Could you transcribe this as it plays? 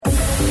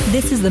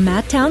This is the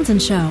Matt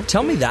Townsend Show.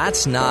 Tell me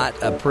that's not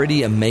a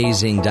pretty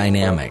amazing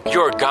dynamic.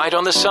 Your guide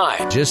on the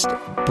side. Just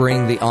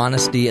bring the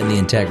honesty and the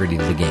integrity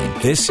to the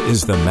game. This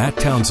is the Matt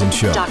Townsend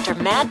Show. Dr.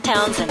 Matt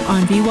Townsend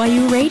on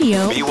BYU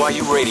Radio.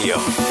 BYU Radio.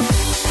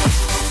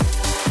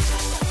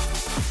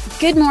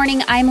 Good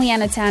morning, I'm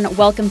Leanna Tan.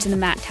 Welcome to the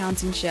Matt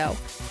Townsend Show.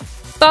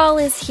 Fall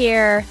is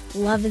here,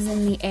 love is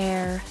in the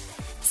air.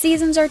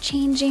 Seasons are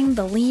changing,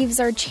 the leaves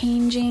are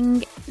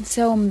changing,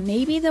 so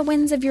maybe the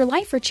winds of your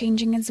life are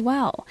changing as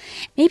well.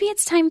 Maybe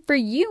it's time for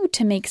you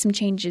to make some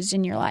changes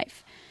in your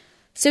life.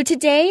 So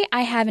today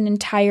I have an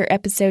entire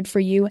episode for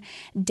you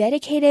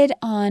dedicated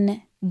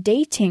on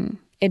dating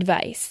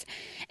advice.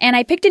 And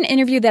I picked an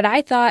interview that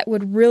I thought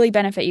would really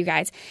benefit you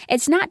guys.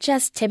 It's not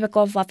just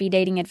typical fluffy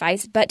dating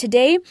advice, but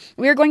today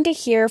we're going to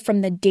hear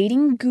from the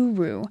dating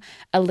guru,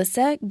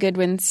 Alyssa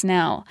Goodwin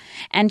Snell.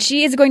 And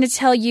she is going to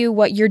tell you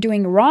what you're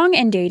doing wrong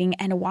in dating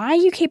and why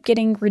you keep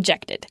getting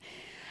rejected.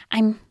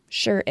 I'm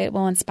sure it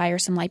will inspire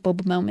some light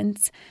bulb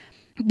moments.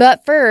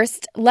 But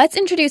first, let's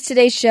introduce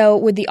today's show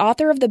with the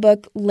author of the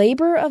book,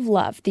 Labor of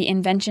Love, The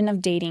Invention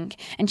of Dating.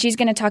 And she's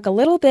going to talk a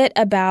little bit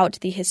about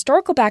the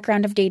historical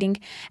background of dating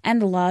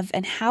and love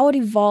and how it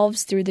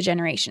evolves through the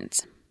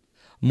generations.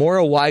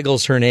 Maura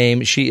Weigel's her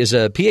name. She is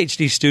a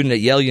PhD student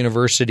at Yale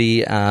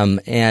University and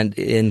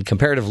in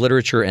comparative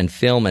literature and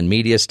film and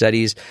media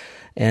studies,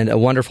 and a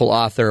wonderful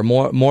author.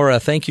 Maura,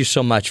 thank you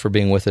so much for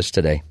being with us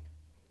today.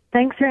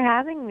 Thanks for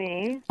having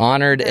me.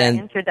 Honored. For and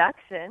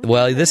introduction.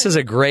 Well, this is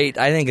a great.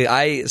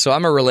 So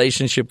I'm a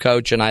relationship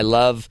coach, and I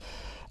love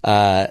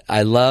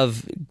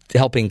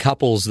helping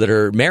couples that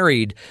are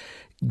married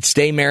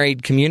stay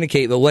married,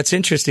 communicate. But what's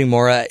interesting,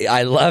 Maura,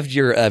 I loved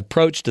your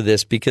approach to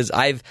this because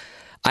I've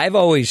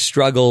always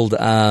struggled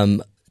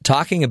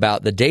talking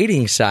about the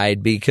dating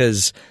side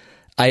because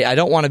I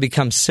don't want to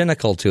become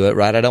cynical to it,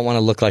 right? I don't want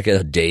to look like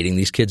dating.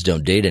 These kids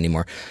don't date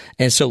anymore.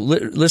 And so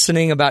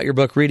listening about your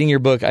book, reading your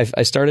book,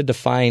 I started to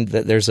find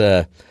that there's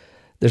an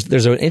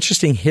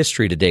interesting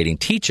history to dating.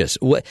 Teach us.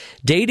 What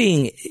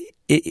dating,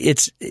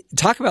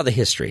 talk about the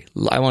history.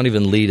 I won't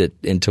even lead it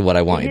into what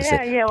I want you to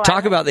say. Well,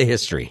 talk about the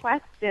history.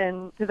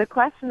 To the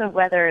question of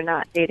whether or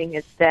not dating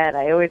is dead,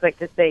 I always like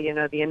to say,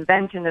 the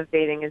invention of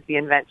dating is the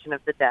invention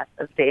of the death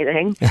of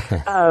dating.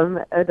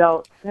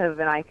 Adults have,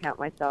 and I count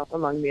myself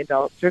among the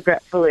adults,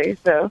 regretfully,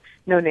 so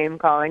no name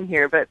calling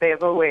here, but we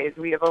have always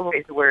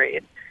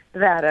worried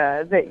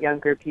that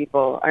younger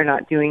people are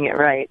not doing it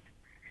right.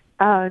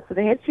 So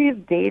the history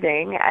of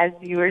dating, as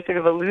you were sort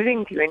of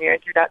alluding to in your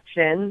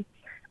introduction,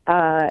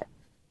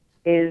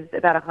 is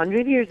about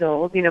 100 years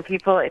old.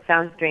 People, it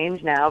sounds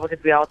strange now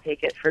because we all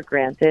take it for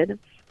granted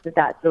that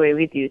that's the way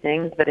we do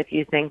things. But if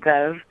you think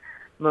of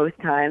most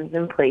times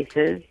and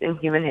places in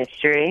human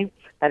history,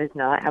 that is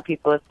not how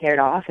people have paired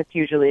off. It's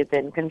usually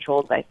been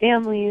controlled by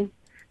families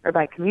or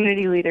by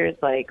community leaders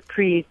like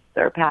priests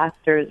or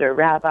pastors or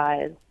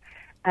rabbis.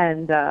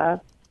 And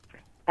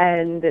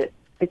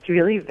it's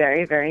really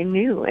very, very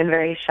new and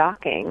very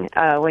shocking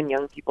when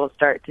young people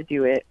start to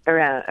do it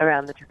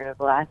around the turn of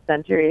the last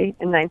century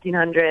in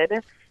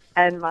 1900.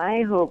 And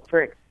my hope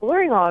for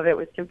exploring all of it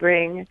was to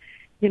bring,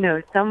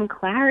 some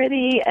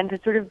clarity and to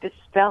sort of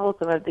dispel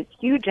some of this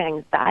huge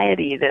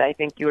anxiety that I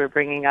think you were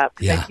bringing up.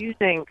 Because I do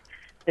think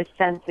the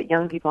sense that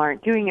young people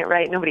aren't doing it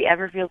right, nobody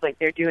ever feels like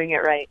they're doing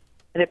it right,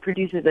 and it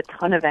produces a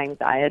ton of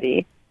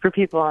anxiety for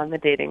people on the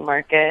dating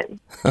market.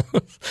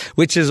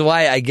 Which is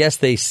why I guess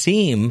they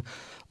seem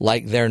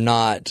like they're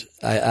not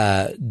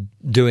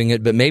doing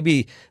it, but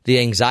maybe the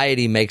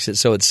anxiety makes it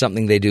so it's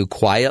something they do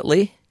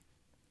quietly?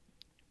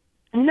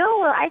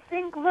 No, I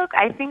think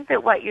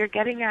that what you're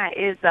getting at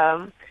is,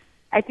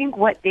 I think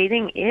what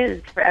dating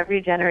is for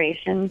every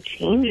generation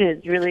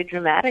changes really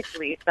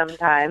dramatically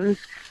sometimes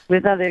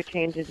with other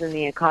changes in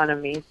the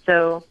economy.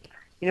 So,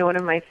 one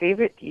of my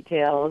favorite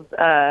details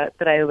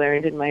that I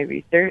learned in my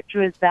research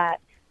was that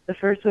the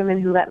first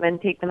women who let men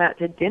take them out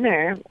to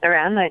dinner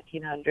around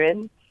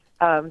 1900,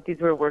 these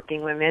were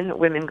working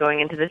women going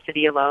into the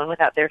city alone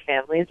without their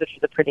families, which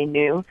was a pretty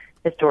new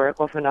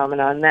historical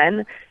phenomenon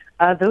then.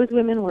 Those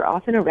women were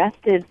often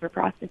arrested for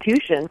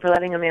prostitution, for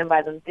letting a man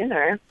buy them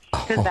dinner,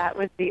 because that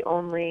was the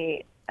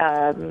only,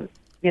 thing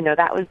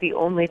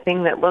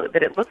that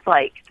it looked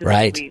like to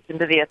the police and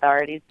to the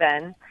authorities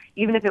then,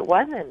 even if it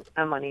wasn't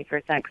a money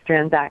for sex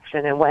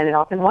transaction, and when it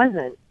often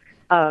wasn't,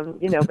 but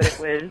it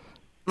was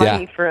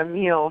money for a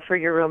meal for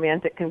your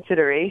romantic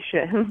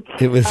consideration.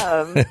 It was,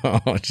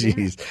 oh,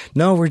 geez.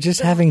 No, we're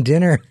just having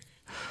dinner.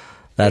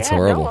 That's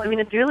horrible. No,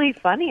 it's really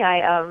funny.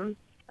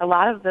 A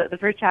lot of the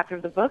first chapter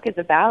of the book is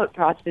about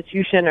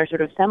prostitution or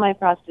sort of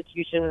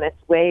semi-prostitution, this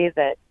way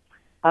that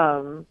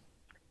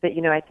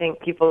I think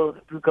people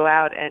who go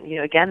out and,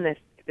 again,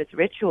 this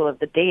ritual of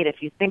the date,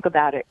 if you think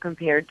about it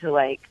compared to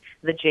like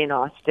the Jane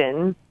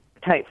Austen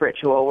type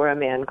ritual where a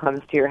man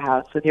comes to your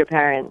house with your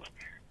parents,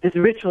 this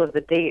ritual of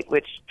the date,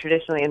 which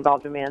traditionally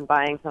involved a man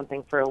buying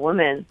something for a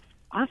woman,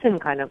 often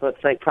kind of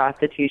looks like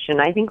prostitution.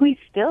 I think we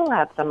still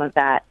have some of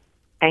that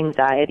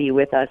anxiety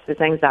with us, this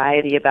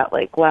anxiety about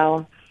like,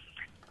 well,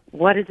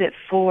 what is it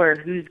for?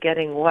 Who's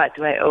getting what?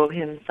 Do I owe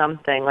him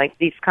something? Like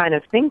these kind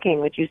of thinking,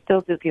 which you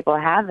still see people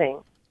having,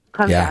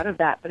 comes out of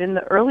that. But in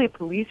the early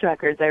police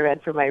records I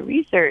read for my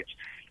research,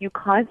 you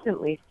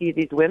constantly see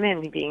these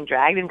women being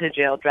dragged into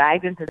jail,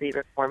 dragged into the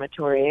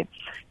reformatory,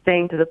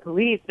 saying to the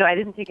police, no, I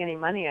didn't take any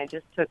money, I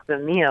just took the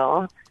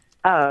meal.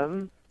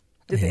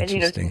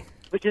 Interesting. And,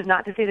 which is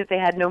not to say that they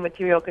had no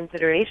material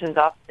considerations.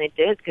 Often they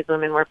did, because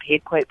women were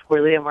paid quite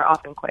poorly and were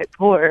often quite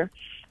poor.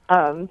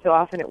 So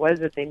often it was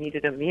that they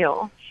needed a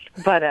meal.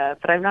 But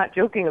I'm not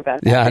joking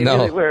about that. Yeah, they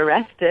really were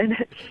arrested.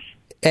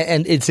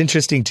 And it's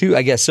interesting, too,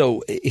 I guess.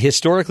 So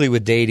historically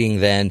with dating,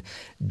 then,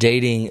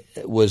 dating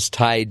was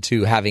tied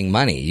to having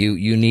money.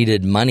 You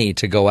needed money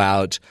to go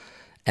out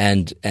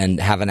and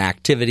have an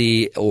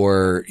activity,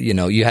 or,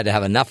 you had to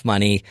have enough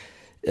money.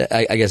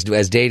 I guess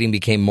as dating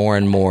became more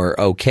and more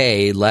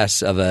okay,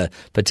 less of a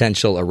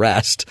potential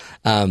arrest,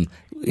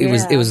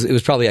 it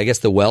was probably, I guess,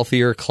 the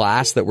wealthier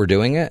class that were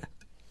doing it.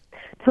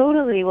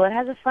 Totally. Well, it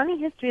has a funny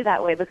history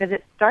that way, because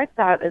it starts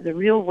out as a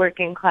real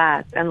working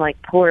class and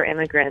like poor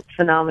immigrant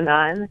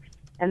phenomenon,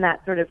 and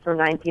that's sort of from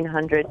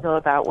 1900 till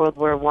about World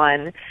War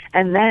I.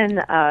 And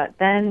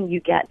then you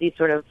get these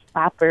sort of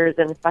fappers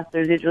and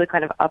fussers, these really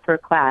kind of upper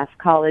class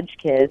college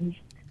kids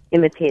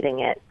imitating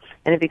it,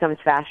 and it becomes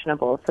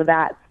fashionable. So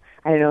that's,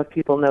 I don't know if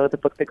people know the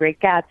book The Great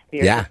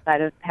Gatsby or The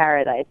Side of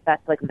Paradise.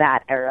 That's like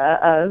that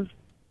era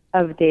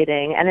of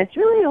dating, and it's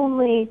really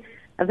only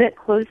a bit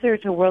closer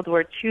to World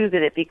War II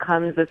that it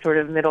becomes a sort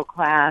of middle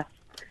class,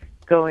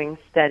 going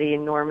steady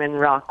Norman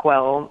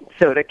Rockwell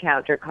soda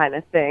counter kind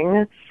of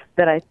thing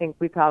that I think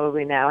we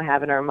probably now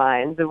have in our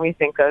minds. When we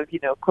think of,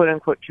 quote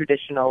unquote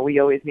traditional, we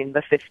always mean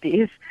the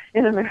 50s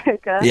in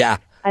America. Yeah.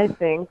 I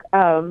think.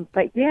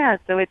 But yeah,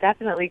 so it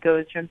definitely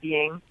goes from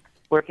being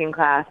working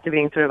class to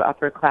being sort of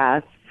upper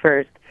class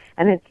first.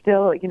 And it's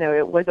still,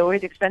 it was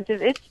always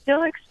expensive. It's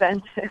still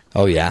expensive.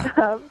 Oh,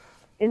 yeah.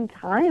 In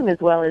time as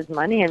well as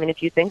money. I mean,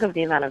 if you think of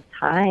the amount of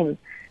time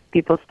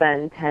people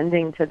spend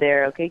tending to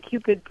their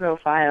OkCupid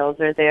profiles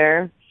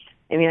or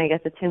I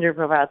guess a Tinder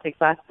profile takes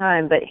less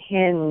time, but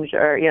Hinge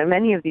or,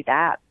 many of these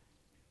apps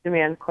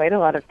demand quite a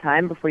lot of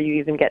time before you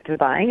even get to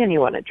buying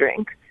anyone a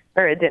drink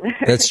or a dinner.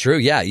 That's true.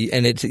 Yeah.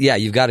 And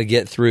you've got to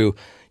get through,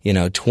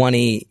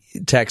 20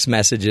 text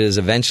messages,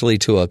 eventually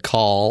to a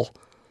call,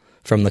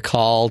 from the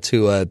call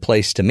to a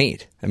place to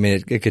meet. I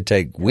mean, it could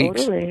take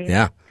weeks. Totally.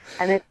 Yeah.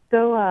 And it's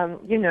so,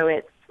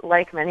 it's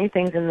like many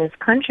things in this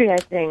country, I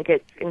think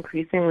it's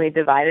increasingly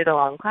divided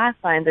along class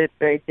lines. It's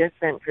very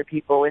different for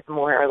people with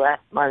more or less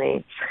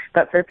money.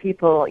 But for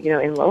people,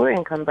 in lower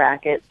income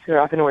brackets who are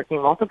often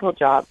working multiple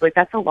jobs,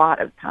 that's a lot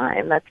of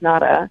time. That's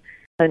not a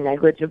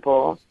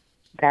negligible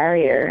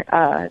barrier.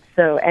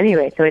 So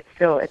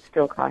it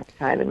still costs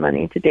time and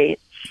money to date.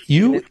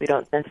 Even if we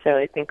don't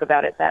necessarily think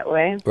about it that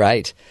way.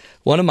 Right.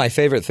 One of my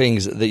favorite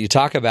things that you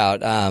talk about,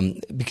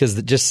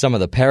 because just some of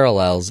the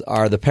parallels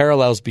are the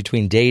parallels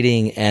between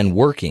dating and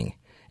working,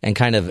 and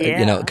kind of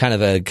kind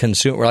of a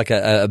consumer, like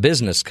a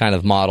business kind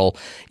of model.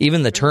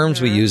 Even the terms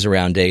we use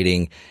around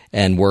dating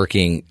and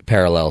working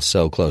parallel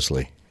so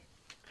closely.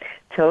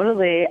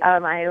 Totally.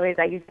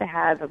 I used to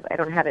have, I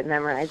don't have it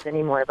memorized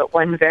anymore, but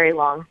one very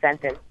long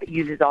sentence that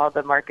uses all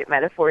the market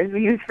metaphors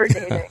we use for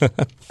dating.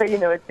 So,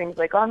 it's things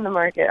like on the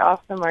market,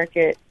 off the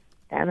market,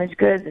 damaged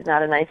goods is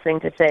not a nice thing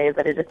to say,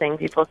 but it's a thing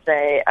people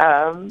say,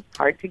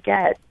 hard to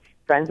get,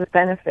 friends with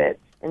benefits,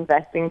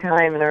 investing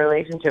time in a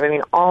relationship. I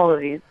mean, all of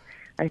these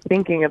are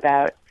thinking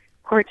about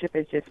courtship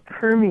is just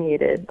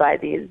permeated by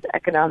these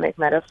economic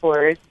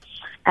metaphors.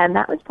 And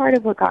that was part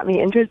of what got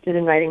me interested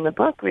in writing the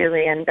book,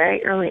 really. And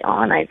very early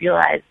on, I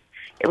realized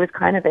it was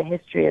kind of a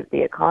history of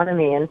the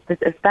economy, and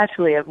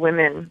especially of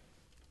women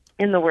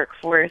in the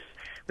workforce,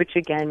 which,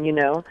 again,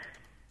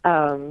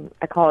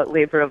 I call it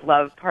labor of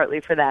love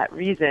partly for that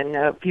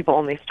reason. People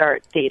only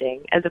start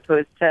dating as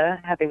opposed to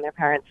having their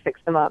parents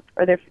fix them up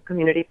or their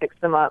community fix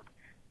them up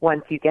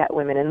once you get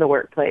women in the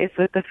workplace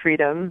with the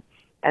freedom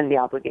and the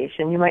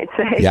obligation, you might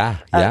say,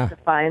 to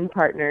find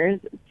partners.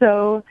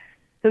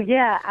 So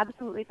yeah,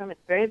 absolutely. From its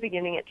very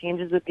beginning, it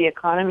changes with the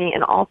economy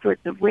in all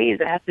sorts of ways.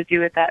 It has to do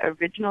with that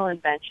original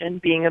invention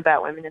being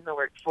about women in the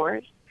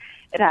workforce.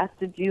 It has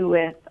to do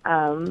with,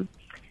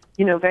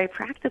 very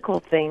practical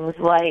things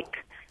like,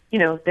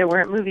 there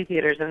weren't movie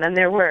theaters, and then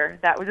there were.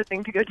 That was a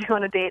thing to go do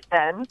on a date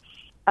then.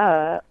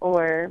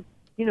 Or,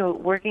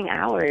 working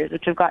hours,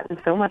 which have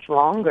gotten so much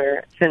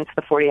longer since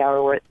the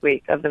 40-hour work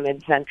week of the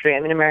mid-century.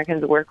 I mean,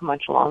 Americans work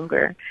much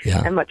longer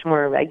and much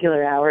more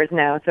irregular hours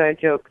now. So I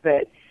joke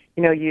that,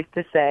 used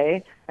to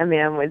say, a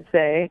man would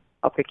say,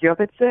 I'll pick you up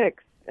at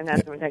 6. And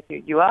that's when I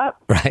take you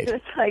up. Right. So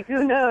it's like,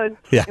 who knows?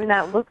 Yeah. I mean,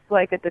 that looks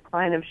like a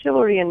decline of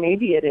chivalry, and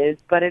maybe it is,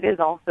 but it is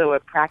also a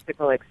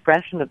practical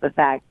expression of the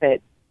fact that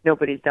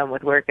nobody's done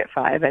with work at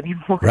 5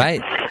 anymore.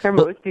 Right. Or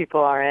most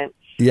people aren't.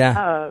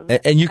 Yeah.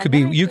 And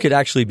you could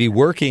actually be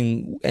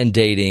working and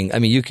dating. I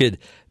mean,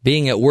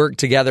 being at work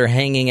together,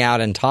 hanging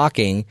out and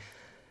talking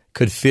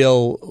could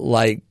feel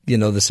like,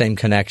 the same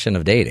connection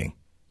of dating.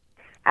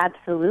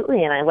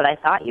 absolutely. And what I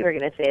thought you were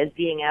going to say is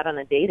being out on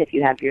a date, if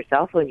you have your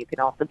cell phone, you can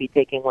also be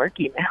taking work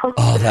emails.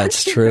 Oh,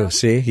 that's true.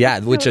 See? Yeah,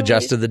 which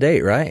adjusted the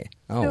date, right?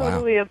 Oh,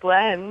 totally wow. a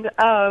blend.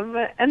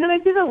 And then I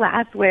do the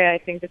last way I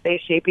think that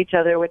they shape each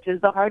other, which is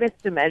the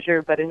hardest to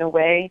measure, but in a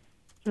way,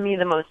 to me,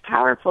 the most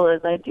powerful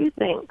is I do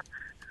think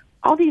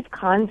all these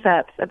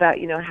concepts about,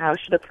 how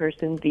should a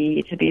person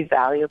be to be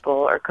valuable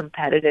or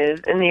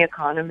competitive in the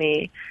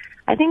economy,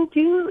 I think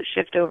do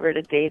shift over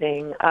to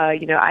dating.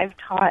 I've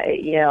taught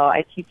at Yale.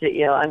 I teach at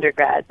Yale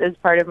undergrads as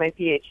part of my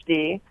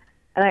PhD.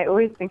 And I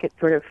always think it's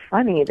sort of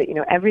funny that,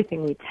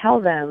 everything we tell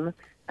them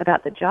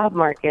about the job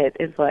market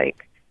is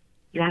like,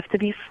 you have to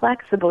be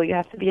flexible, you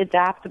have to be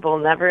adaptable,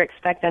 never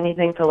expect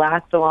anything to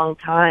last a long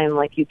time.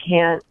 Like, you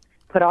can't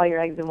put all your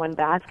eggs in one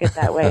basket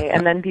that way.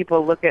 And then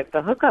people look at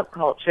the hookup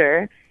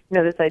culture,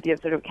 this idea of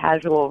sort of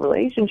casual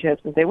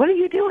relationships and say, what are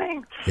you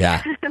doing?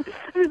 Yeah. I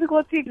was like,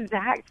 well, it's the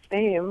exact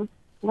same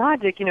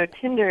logic.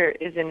 Tinder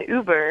is an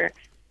Uber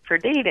for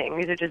dating.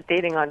 These are just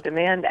dating on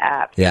demand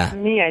apps. Yeah. To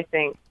me, I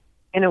think,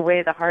 in a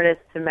way, the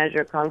hardest to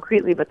measure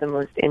concretely, but the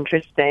most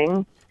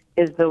interesting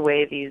is the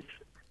way these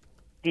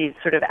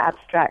sort of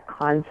abstract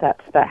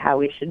concepts about how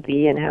we should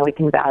be and how we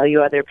can value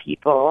other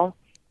people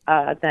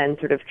then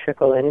sort of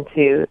trickle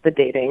into the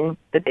dating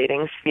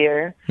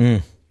sphere.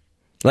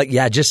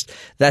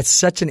 That's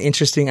such an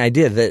interesting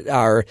idea that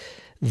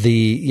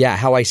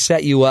how I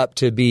set you up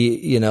to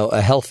be,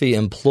 a healthy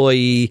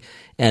employee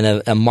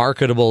and a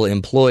marketable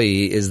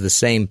employee is the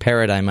same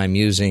paradigm I'm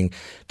using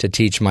to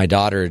teach my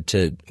daughter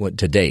to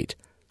date.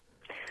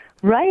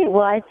 Right.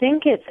 Well, I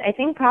think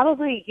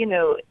probably,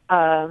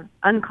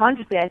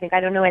 unconsciously, I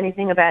don't know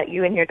anything about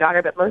you and your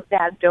daughter, but most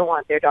dads don't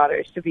want their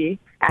daughters to be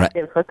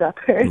active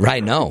hookuppers.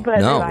 Right. No,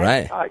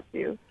 right.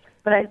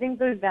 But I think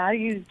those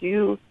values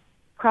do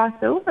cross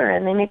over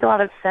and they make a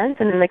lot of sense.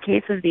 And in the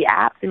case of the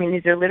apps,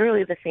 these are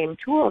literally the same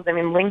tools.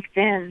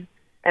 LinkedIn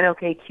and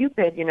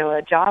OkCupid,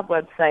 a job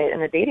website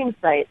and a dating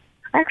site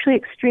are actually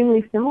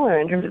extremely similar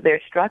in terms of their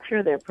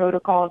structure, their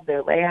protocols,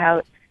 their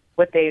layout,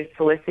 what they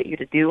solicit you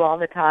to do all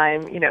the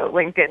time.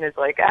 LinkedIn is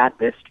like, add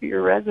this to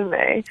your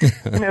resume.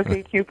 And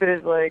OkCupid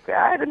is like,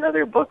 add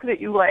another book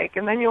that you like,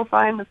 and then you'll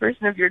find the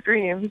person of your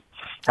dreams.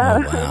 Oh,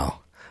 wow.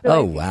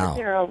 So wow.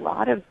 There are a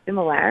lot of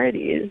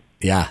similarities.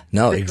 Yeah,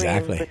 no,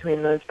 exactly.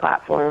 Between those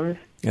platforms.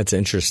 That's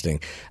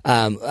interesting.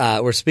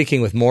 We're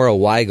speaking with Maura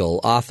Weigel,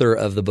 author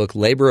of the book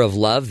Labor of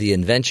Love, The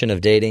Invention of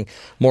Dating.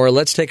 Maura,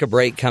 let's take a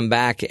break, come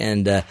back,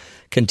 and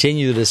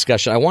continue the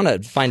discussion. I want to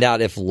find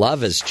out if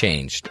love has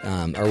changed.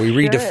 Are we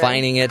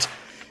redefining it?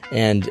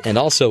 And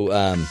also,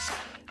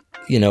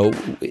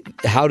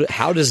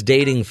 how does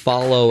dating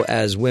follow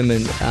as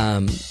women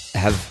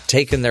have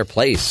taken their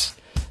place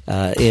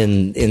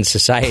in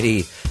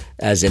society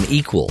as an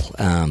equal?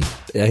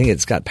 I think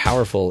it's got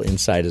powerful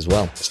insight as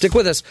well. Stick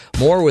with us.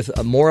 More with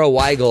Maura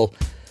Weigel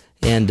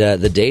and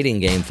the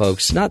dating game,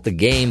 folks. Not the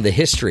game, the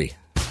history,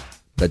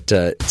 but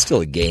it's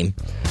still a game.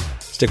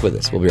 Stick with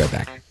us. We'll be right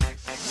back.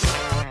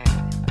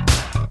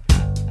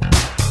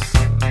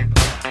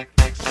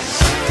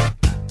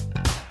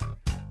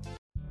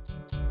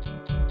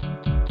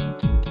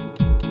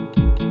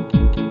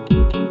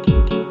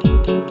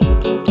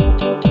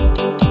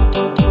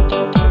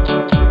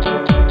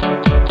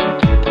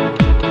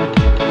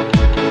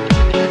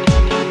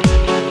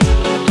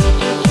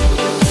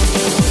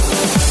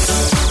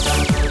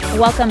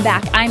 Welcome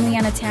back. I'm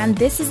Leanna Tan.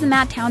 This is the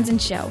Matt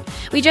Townsend Show.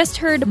 We just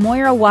heard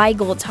Maura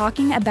Weigel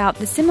talking about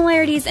the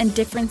similarities and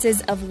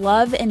differences of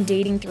love and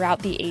dating throughout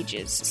the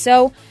ages.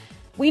 So,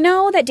 we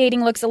know that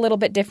dating looks a little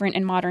bit different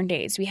in modern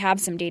days. We have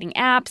some dating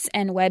apps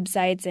and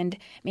websites and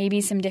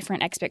maybe some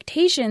different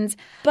expectations.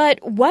 But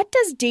what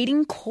does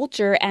dating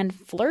culture and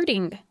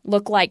flirting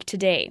look like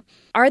today?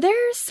 Are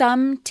there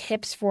some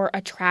tips for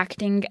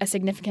attracting a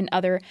significant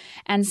other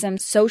and some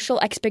social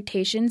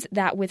expectations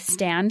that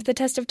withstand the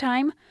test of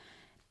time?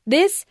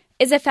 This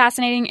is a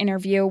fascinating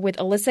interview with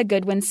Alyssa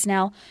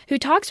Goodwin-Snell, who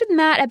talks with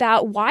Matt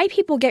about why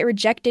people get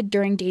rejected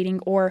during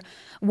dating or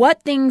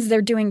what things they're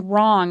doing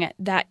wrong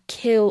that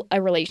kill a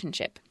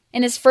relationship.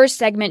 In this first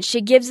segment, she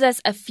gives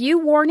us a few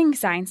warning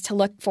signs to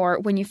look for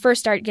when you first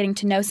start getting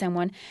to know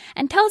someone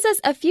and tells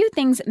us a few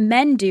things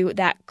men do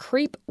that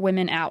creep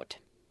women out.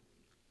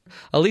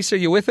 Alyssa, are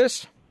you with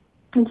us?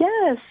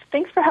 Yes.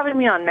 Thanks for having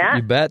me on, Matt.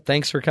 You bet.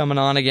 Thanks for coming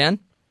on again.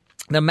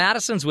 Now,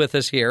 Madison's with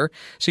us here.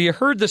 So you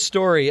heard the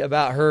story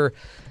about her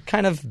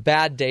kind of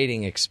bad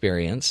dating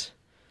experience.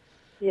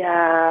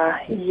 Yeah,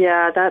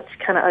 that's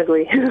kind of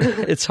ugly.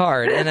 It's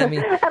hard. And I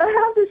mean, and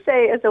I have to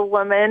say, as a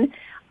woman,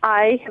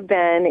 I have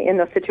been in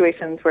those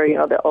situations where,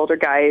 the older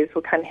guys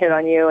will kind of hit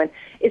on you, and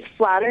it's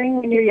flattering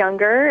when you're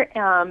younger,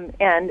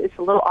 and it's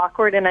a little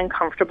awkward and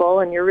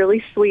uncomfortable, and you're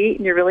really sweet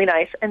and you're really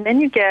nice. And then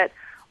you get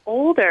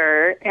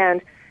older,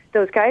 and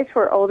those guys who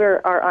are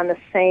older are on the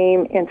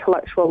same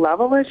intellectual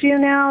level as you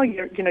now.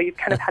 You've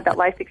kind of had that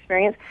life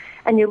experience.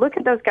 And you look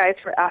at those guys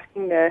who are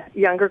asking the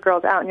younger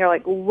girls out, and you're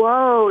like,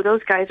 whoa,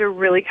 those guys are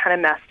really kind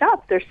of messed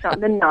up. There's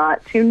something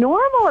not too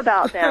normal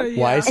about them.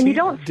 Why is and he you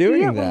don't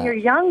doing see it that? when you're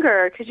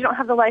younger because you don't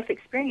have the life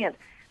experience.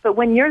 But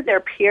when you're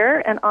their peer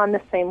and on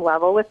the same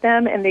level with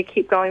them and they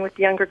keep going with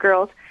the younger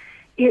girls,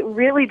 it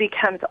really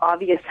becomes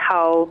obvious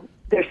how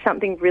there's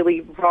something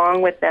really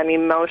wrong with them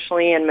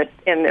emotionally and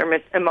in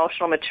their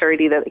emotional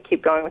maturity that they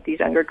keep going with these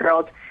younger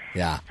girls.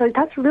 Yeah. So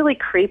that's really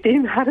creepy,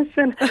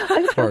 Madison.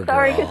 I'm so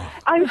sorry.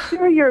 I'm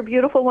sure you're a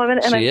beautiful woman,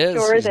 and I'm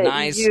sure She's that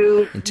nice,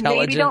 you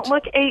intelligent. maybe don't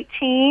look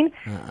 18,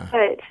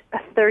 but a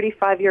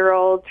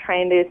 35-year-old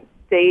trying to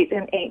date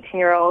an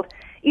 18-year-old,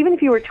 even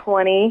if you were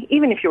 20,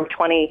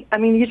 I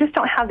mean, you just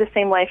don't have the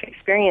same life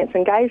experience.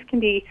 And guys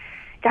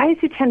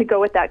who tend to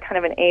go with that kind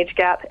of an age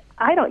gap,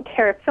 I don't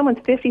care if someone's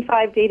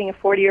 55 dating a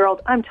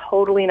 40-year-old, I'm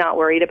totally not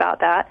worried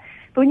about that.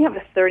 But when you have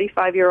a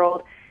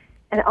 35-year-old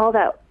and all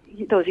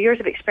those years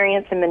of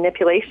experience and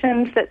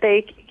manipulations that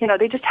they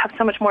just have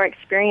so much more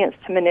experience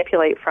to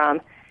manipulate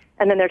from,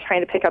 and then they're trying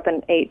to pick up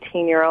an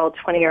 18-year-old,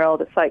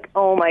 20-year-old. It's like,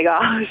 oh, my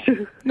gosh.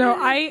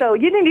 So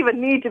you didn't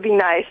even need to be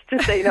nice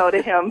to say no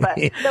to him, but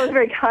that was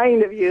very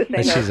kind of you to say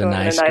no to him. She's a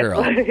nice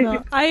girl.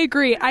 No, I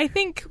agree. I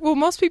think,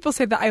 most people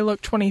say that I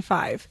look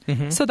 25.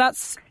 Mm-hmm. So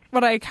that's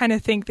what I kind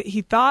of think that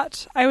he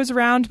thought I was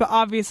around, but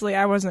obviously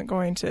I wasn't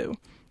going to,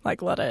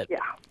 let it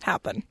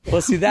happen.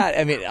 Well, see that,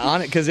 I mean,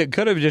 because it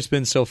could have just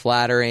been so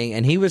flattering,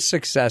 and he was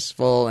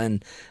successful,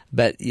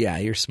 but yeah,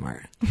 you're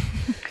smart.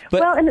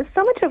 And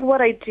so much of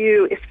what I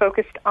do is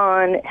focused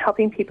on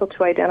helping people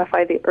to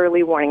identify the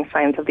early warning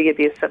signs of the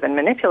abusive and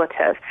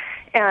manipulative.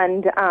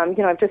 And, I've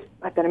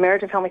been a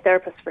marriage and family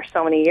therapist for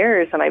so many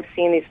years, and I've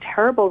seen these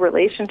terrible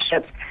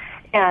relationships.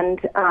 And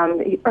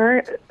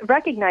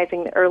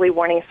recognizing the early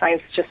warning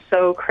signs is just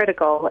so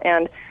critical.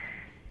 And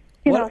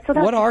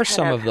what are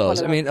some of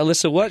those? I mean,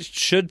 Alyssa,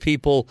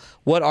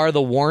 what are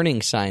the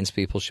warning signs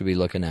people should be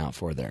looking out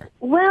for there?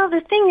 Well,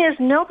 the thing is,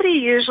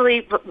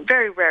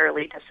 very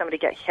rarely does somebody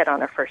get hit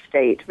on a first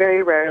date.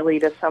 Very rarely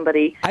does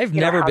somebody... I've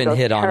never been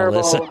hit on,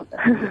 Alyssa.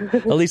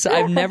 Alyssa,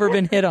 I've never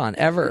been hit on,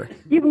 ever.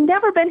 You've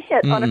never been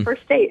hit on a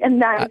first date, and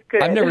that's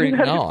good. I've never...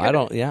 No, I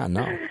don't... Yeah,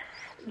 no.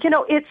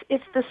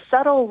 It's the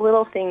subtle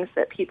little things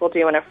that people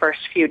do in a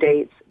first few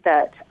dates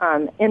that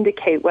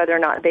indicate whether or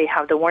not they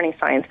have the warning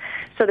signs.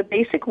 So the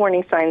basic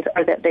warning signs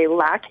are that they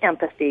lack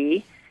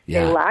empathy,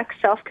 they lack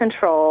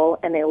self-control,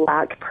 and they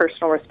lack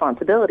personal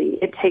responsibility.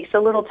 It takes a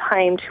little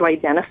time to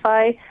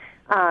identify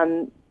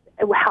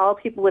how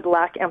people would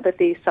lack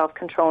empathy,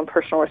 self-control, and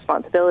personal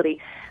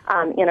responsibility.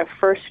 In a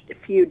first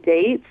few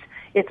dates,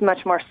 it's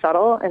much more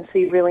subtle, and so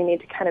you really need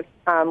to kind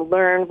of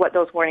learn what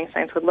those warning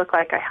signs would look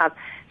like. I have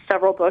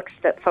several books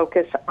that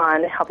focus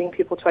on helping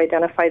people to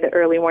identify the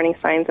early warning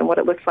signs and what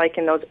it looks like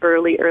in those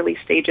early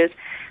stages,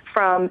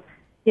 from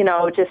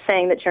just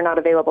saying that you're not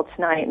available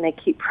tonight and they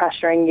keep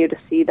pressuring you to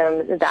see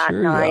them that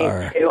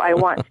night, to I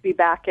want to be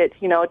back at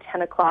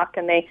 10 o'clock,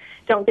 and they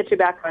don't get you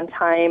back on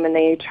time, and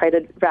they try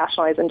to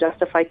rationalize and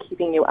justify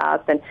keeping you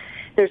up. And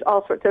there's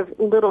all sorts of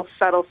little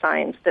subtle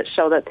signs that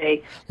show that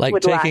they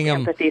would lack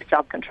empathy,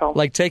 self-control.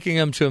 Like taking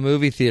them to a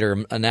movie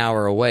theater an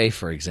hour away,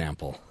 for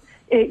example.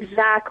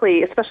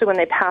 Exactly, especially when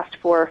they passed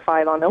 4 or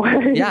 5 on the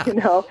way.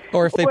 Yeah.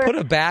 Or if they put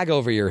a bag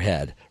over your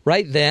head,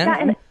 right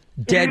then,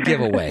 dead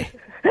giveaway.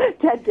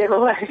 Dead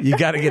giveaway. You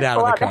got to get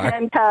out of the car. The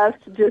handcuffs,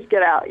 just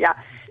get out, yeah.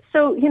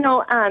 So,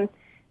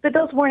 but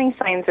those warning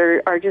signs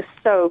are just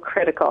so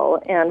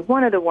critical. And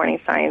one of the warning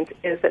signs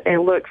is that they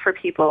look for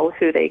people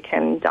who they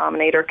can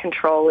dominate or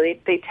control.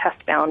 They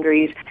test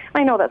boundaries.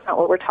 I know that's not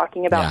what we're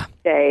talking about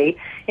today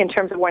in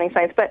terms of warning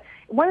signs, but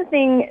one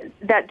thing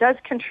that does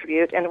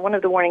contribute, and one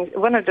of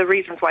the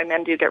reasons why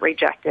men do get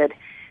rejected,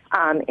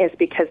 is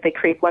because they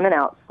creep women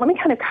out. Let me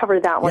kind of cover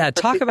that one. Yeah,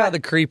 talk about the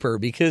creeper,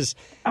 because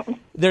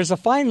there's a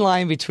fine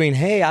line between,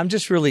 hey, I'm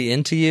just really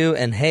into you,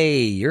 and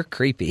hey, you're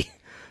creepy.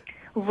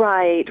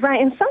 Right.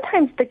 And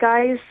sometimes the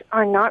guys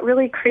are not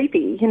really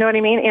creepy, you know what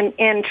I mean?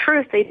 In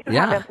truth, they do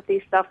have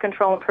empathy,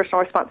 self-control, and personal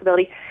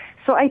responsibility.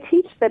 So I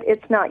teach that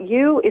it's not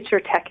you, it's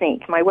your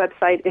technique. My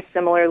website is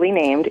similarly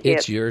named.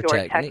 It's your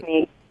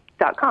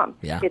technique.com.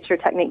 Yeah. It's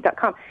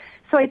yourtechnique.com.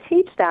 So I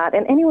teach that,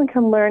 and anyone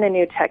can learn a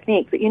new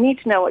technique, but you need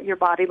to know what your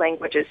body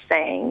language is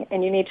saying,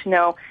 and you need to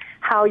know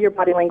how your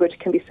body language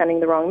can be sending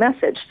the wrong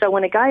message. So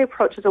when a guy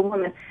approaches a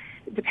woman,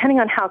 depending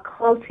on how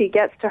close he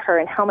gets to her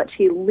and how much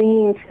he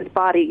leans his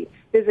body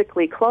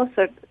physically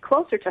closer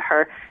to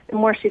her, the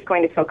more she's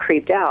going to feel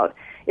creeped out.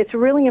 It's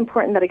really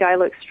important that a guy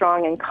looks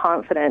strong and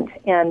confident,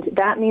 and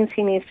that means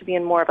he needs to be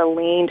in more of a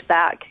leaned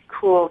back,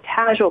 cool,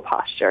 casual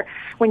posture.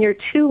 When you're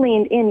too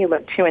leaned in, you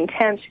look too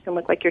intense. You can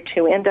look like you're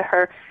too into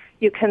her.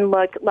 You can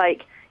look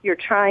like you're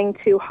trying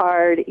too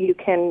hard. You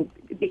can,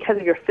 because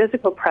of your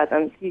physical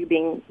presence, you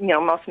being,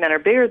 most men are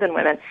bigger than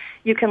women,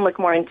 you can look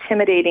more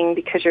intimidating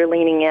because you're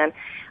leaning in.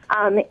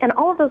 And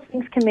all of those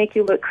things can make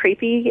you look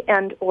creepy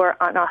and or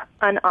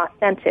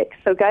unauthentic.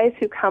 So guys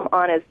who come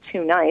on as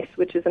too nice,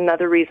 which is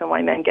another reason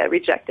why men get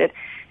rejected.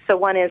 So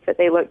one is that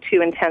they look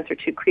too intense or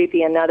too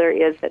creepy. Another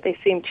is that they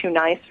seem too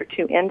nice or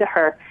too into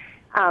her.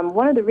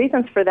 One of the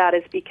reasons for that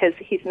is because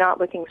he's not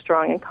looking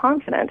strong and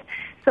confident.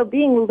 So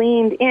being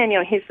leaned in,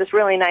 he's this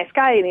really nice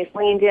guy, and he's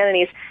leaned in, and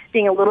he's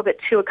being a little bit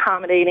too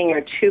accommodating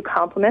or too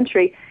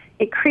complimentary.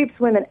 it creeps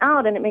women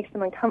out and it makes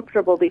them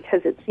uncomfortable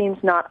because it seems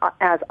not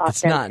as authentic.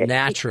 It's not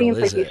natural, it seems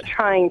like he's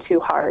trying too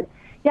hard.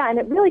 Yeah, and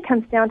it really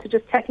comes down to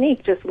just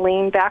technique. Just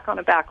lean back on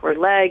a backward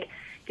leg,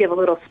 give a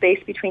little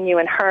space between you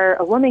and her.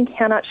 A woman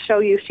cannot show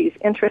you she's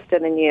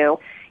interested in you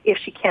if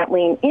she can't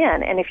lean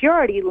in. And if you're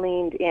already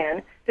leaned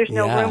in, there's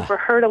no room for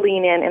her to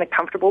lean in a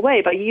comfortable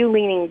way. By you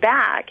leaning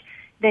back,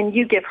 then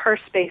you give her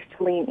space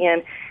to lean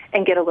in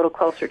and get a little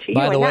closer to you.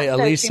 By the way,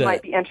 Elisa, she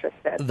might be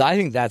interested. I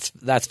think that's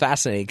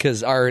fascinating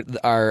because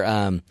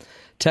our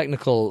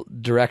technical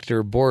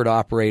director, board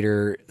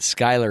operator,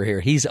 Skylar here,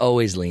 he's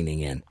always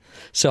leaning in.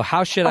 So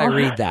how should I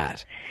read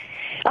that?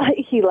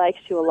 He likes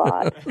you a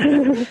lot.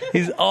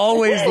 He's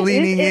always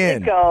leaning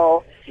in. It's a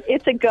go.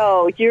 It's a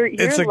go.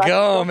 It's a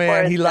go,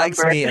 man. He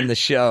likes me in the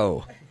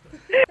show.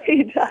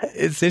 He does.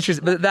 It's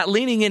interesting. But that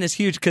leaning in is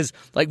huge because,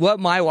 like, what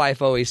my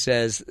wife always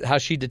says, how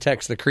she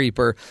detects the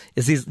creeper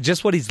is he's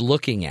just what he's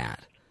looking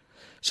at.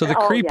 So the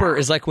creeper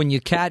is like when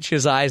you catch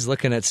his eyes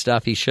looking at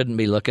stuff he shouldn't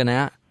be looking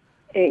at.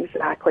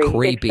 Exactly.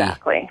 Creepy.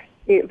 Exactly.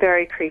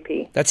 Very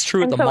creepy. That's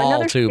true at the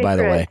mall, too, by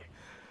the way.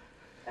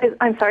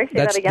 I'm sorry, say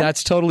that again?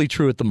 That's totally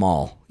true at the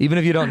mall. Even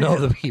if you don't know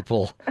the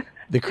people,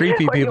 the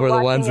creepy people are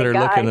the ones that are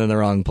looking in the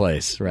wrong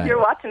place. Right. You're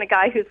watching a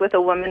guy who's with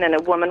a woman and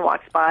a woman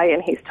walks by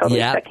and he's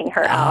totally checking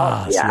her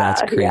out. So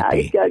that's creepy. Yeah,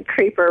 he's got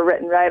creeper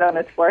written right on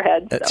his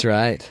forehead. That's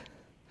right.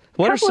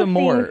 What are some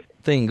more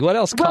things? What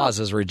else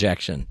causes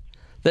rejection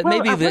that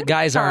maybe the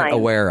guys aren't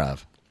aware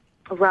of?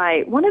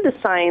 Right. One of the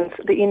signs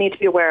that you need to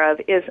be aware of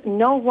is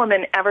no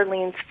woman ever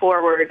leans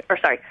forward,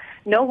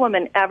 no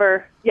woman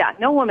ever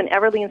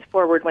leans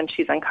forward when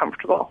she's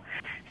uncomfortable.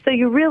 So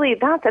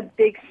that's a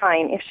big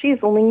sign. If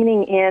she's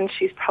leaning in,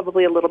 she's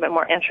probably a little bit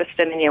more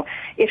interested in you.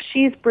 If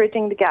she's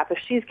bridging the gap, if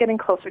she's getting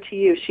closer to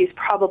you, she's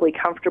probably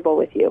comfortable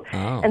with you.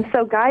 Oh. And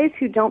so guys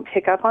who don't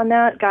pick up on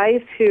that,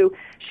 guys who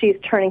she's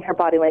turning her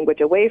body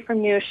language away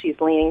from you, she's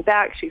leaning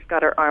back, she's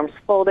got her arms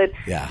folded.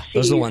 Yeah,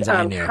 those are the ones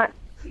I knew.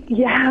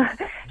 Yeah,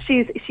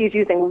 she's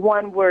using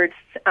one-word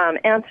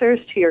answers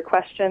to your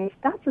questions.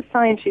 That's a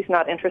sign she's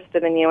not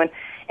interested in you.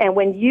 And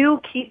when you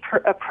keep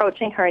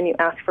approaching her and you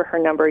ask for her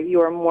number,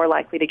 you are more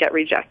likely to get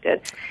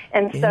rejected.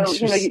 And so,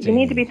 you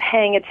need to be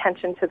paying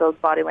attention to those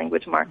body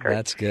language markers.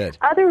 That's good.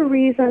 Other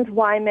reasons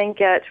why men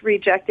get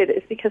rejected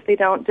is because they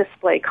don't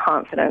display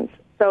confidence.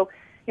 So,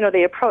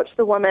 they approach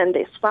the woman,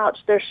 they slouch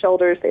their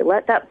shoulders, they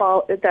let that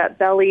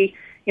belly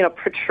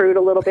protrude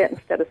a little bit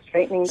instead of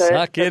straightening the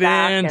Suck it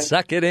back.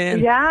 Suck it in.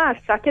 Yeah,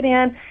 suck it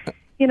in.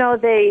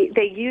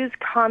 They use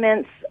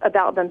comments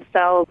about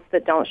themselves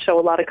that don't show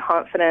a lot of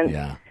confidence.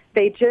 Yeah.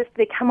 They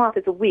come off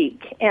as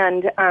weak.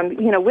 And,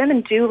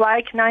 women do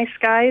like nice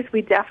guys.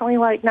 We definitely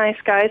like nice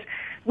guys.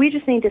 We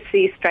just need to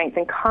see strength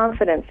and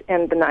confidence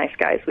in the nice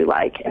guys we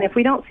like. And if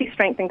we don't see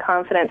strength and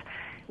confidence,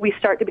 we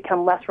start to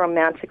become less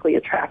romantically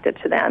attracted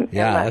to them.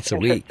 Yeah, and less that's a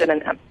weak. interested in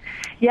them.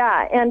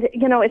 Yeah, and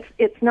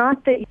it's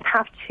not that you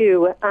have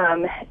to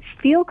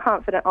feel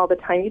confident all the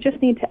time. You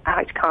just need to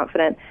act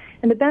confident.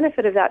 And the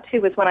benefit of that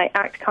too is when I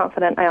act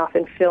confident, I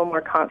often feel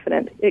more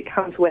confident. It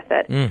comes with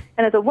it. And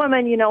as a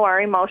woman,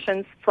 our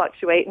emotions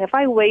fluctuate. And if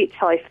I wait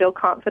till I feel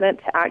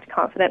confident to act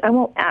confident, I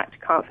won't act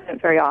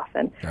confident very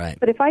often. Right.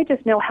 But if I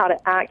just know how to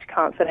act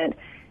confident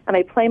and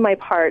I play my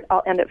part,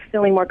 I'll end up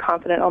feeling more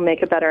confident. I'll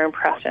make a better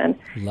impression.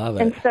 Love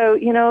it. And so,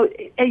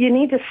 you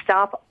need to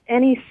stop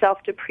any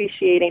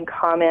self-depreciating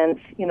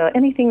comments,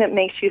 anything that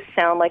makes you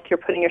sound like you're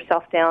putting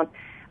yourself down.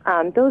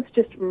 Those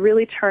just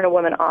really turn a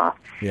woman off.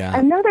 Yeah.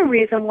 Another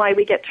reason why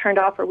we get turned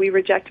off or we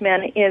reject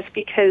men is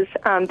because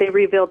they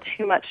reveal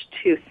too much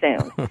too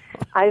soon.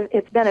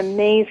 It's been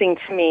amazing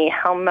to me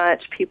how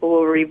much people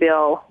will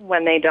reveal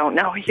when they don't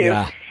know you.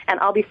 Yeah. And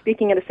I'll be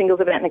speaking at a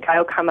singles event, and a guy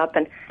will come up,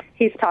 and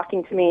he's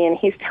talking to me, and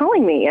he's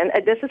telling me, and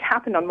this has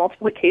happened on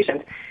multiple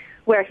occasions,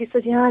 where he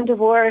says, I'm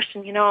divorced,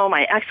 and,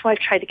 my ex-wife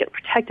tried to get a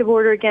protective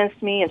order against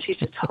me, and she's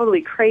just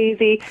totally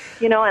crazy,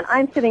 and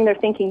I'm sitting there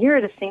thinking, you're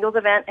at a singles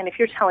event, and if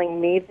you're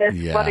telling me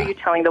this, what are you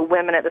telling the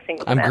women at the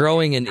singles event? I'm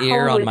growing an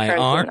ear on my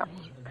arm.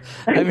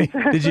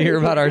 Did you hear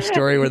about our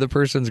story where the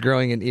person's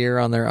growing an ear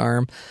on their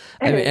arm?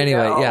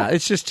 Anyway, yeah,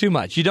 it's just too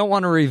much. You don't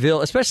want to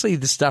reveal, especially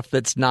the stuff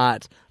that's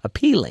not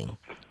appealing.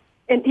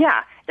 And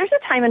there's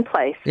a time and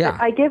place. Yeah.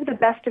 I give the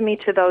best of me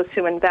to those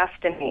who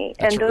invest in me.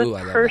 That's and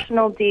those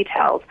personal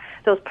details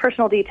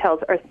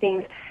are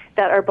things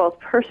that are both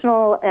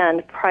personal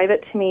and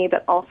private to me,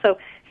 but also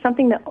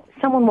something that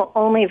someone will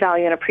only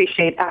value and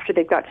appreciate after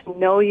they've got to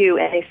know you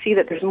and they see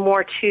that there's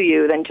more to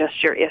you than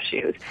just your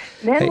issues.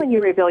 Then when you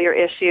reveal your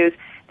issues,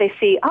 they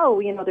see,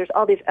 there's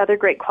all these other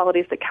great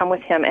qualities that come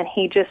with him, and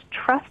he just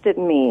trusted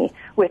me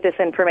with this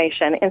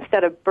information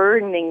instead of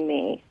burdening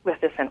me with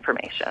this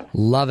information.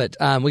 Love it.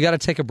 We got to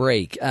take a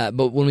break.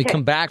 But when we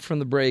come back from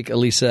the break,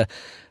 Elisa,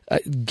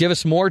 give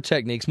us more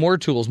techniques, more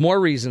tools, more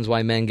reasons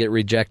why men get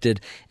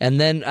rejected.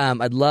 And then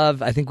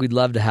I think we'd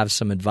love to have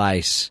some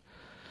advice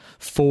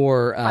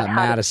for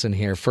Madison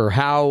here for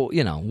how,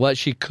 what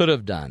she could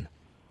have done.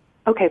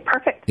 Okay,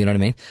 perfect. You know what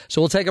I mean?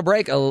 So we'll take a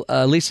break.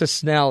 Elisa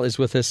Snell is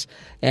with us.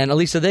 And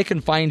Elisa, they can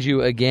find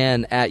you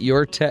again at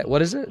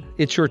what is it?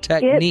 It's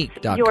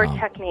yourtechnique.com. It's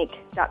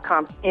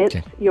yourtechnique.com. It's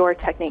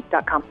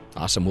yourtechnique.com.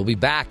 Awesome. We'll be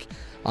back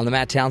on the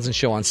Matt Townsend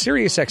Show on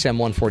Sirius XM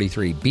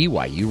 143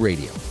 BYU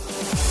Radio.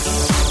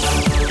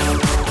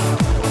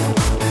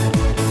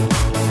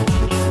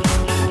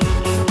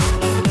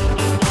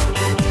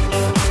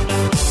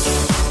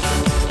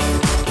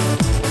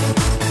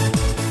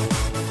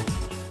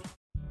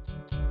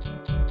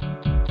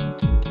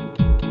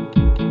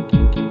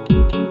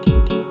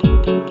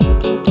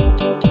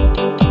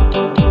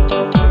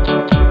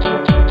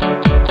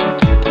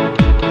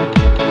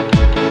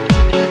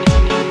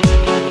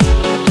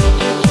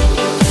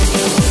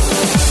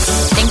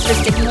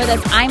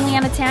 I'm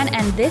Leanna Tan,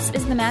 and this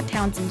is the Matt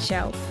Townsend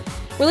Show.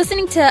 We're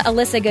listening to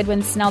Alyssa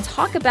Goodwin Snell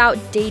talk about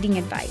dating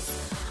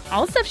advice.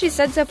 All the stuff she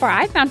said so far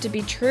I found to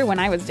be true when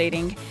I was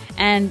dating,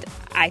 and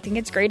I think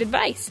it's great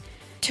advice.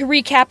 To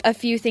recap a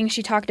few things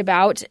she talked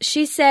about,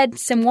 she said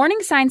some warning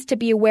signs to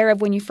be aware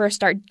of when you first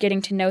start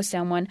getting to know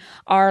someone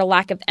are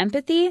lack of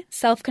empathy,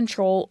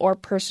 self-control, or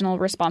personal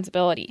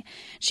responsibility.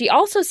 She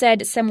also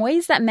said some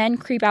ways that men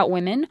creep out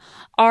women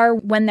are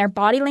when their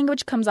body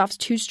language comes off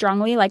too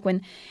strongly, like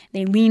when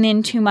they lean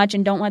in too much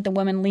and don't let the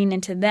woman lean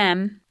into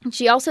them.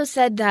 She also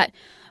said that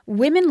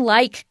women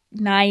like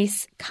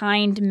nice,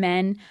 kind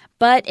men,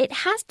 but it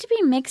has to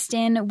be mixed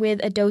in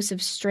with a dose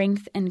of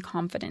strength and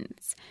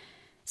confidence.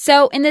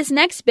 So in this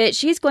next bit,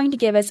 she's going to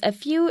give us a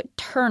few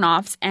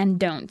turnoffs and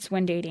don'ts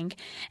when dating,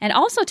 and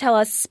also tell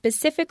us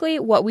specifically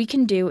what we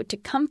can do to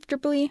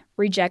comfortably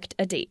reject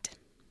a date.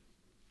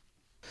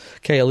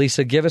 Okay,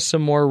 Elisa, give us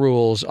some more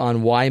rules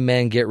on why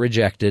men get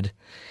rejected.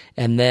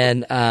 And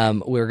then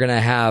we're going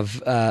to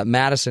have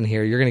Madison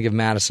here. You're going to give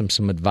Madison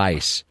some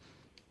advice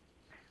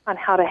on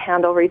how to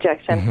handle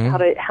rejection.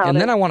 Mm-hmm.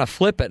 Then I want to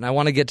flip it, and I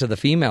want to get to the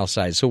female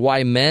side. So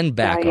why men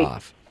back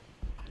off.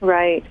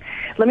 Right.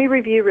 Let me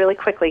review really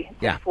quickly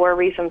the 4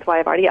 reasons why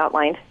I've already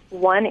outlined.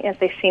 One is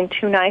they seem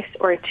too nice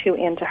or too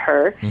into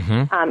her,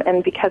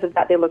 and because of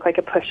that they look like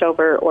a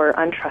pushover or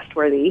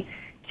untrustworthy.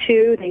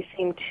 2, they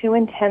seem too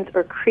intense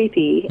or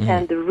creepy,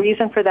 and the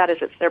reason for that is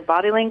it's their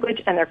body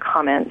language and their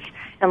comments.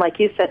 And like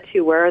you said,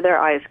 too, where are their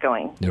eyes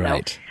going?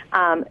 Right.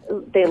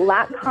 They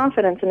lack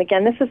confidence, and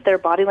again, this is their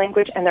body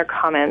language and their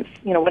comments.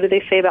 What do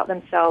they say about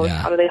themselves?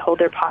 Yeah. How do they hold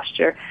their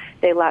posture?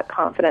 They lack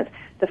confidence.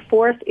 The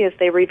 4th is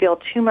they reveal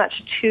too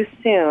much too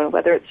soon,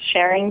 whether it's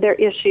sharing their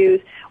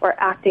issues or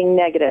acting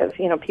negative.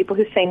 People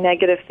who say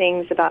negative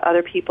things about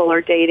other people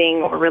or dating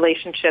or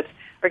relationships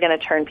are going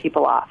to turn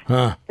people off.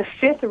 The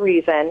 5th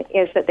reason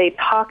is that they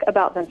talk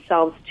about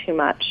themselves too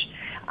much.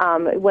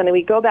 When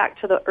we go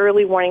back to the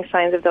early warning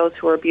signs of those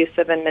who are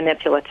abusive and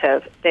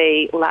manipulative,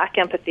 they lack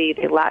empathy,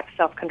 they lack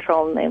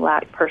self-control, and they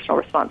lack personal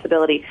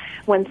responsibility.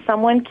 When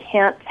someone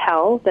can't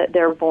tell that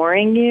they're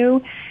boring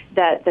you,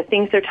 that the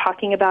things they're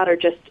talking about are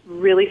just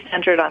really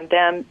centered on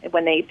them,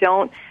 when they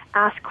don't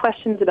ask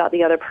questions about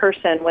the other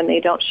person, when they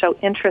don't show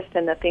interest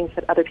in the things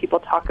that other people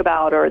talk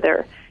about or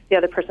the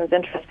other person's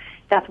interest,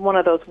 that's one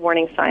of those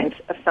warning signs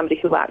of somebody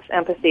who lacks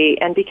empathy.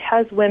 And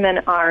because women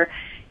are,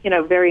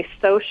 very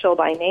social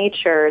by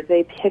nature,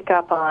 they pick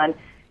up on,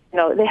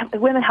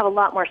 women have a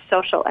lot more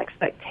social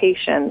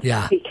expectations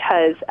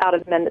because out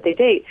of men that they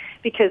date,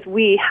 because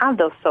we have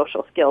those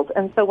social skills.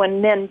 And so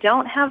when men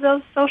don't have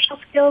those social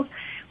skills,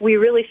 we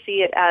really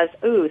see it as,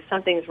 ooh,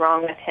 something's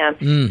wrong with him.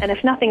 And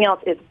if nothing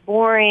else, it's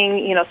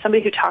boring.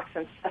 Somebody who talks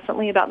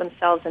incessantly about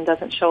themselves and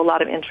doesn't show a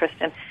lot of interest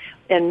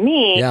in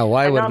me. Yeah,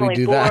 why I'm would not we only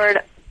do bored,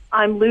 that?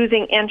 I'm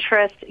losing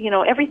interest.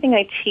 Everything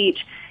I teach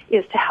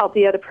is to help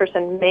the other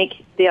person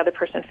make the other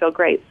person feel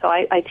great. So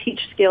I teach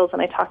skills,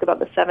 and I talk about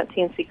the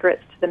 17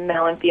 secrets to the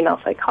male and female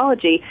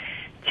psychology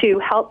to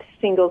help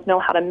singles know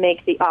how to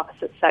make the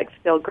opposite sex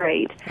feel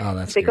great. Oh,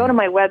 that's if they go to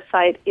my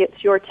website, it's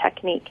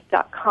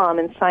yourtechnique.com,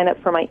 and sign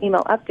up for my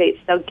email updates,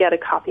 they'll get a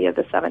copy of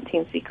the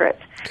 17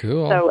 secrets.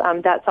 Cool.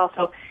 So that's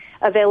also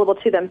available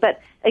to them.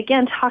 But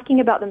again, talking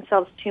about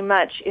themselves too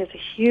much is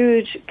a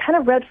huge kind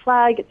of red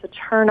flag. It's a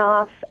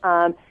turnoff,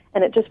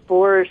 and it just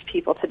bores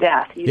people to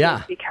death. You need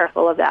to be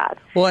careful of that.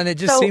 Well, and it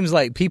just seems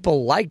like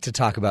people like to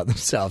talk about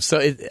themselves. So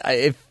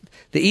if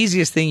the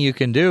easiest thing you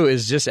can do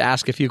is just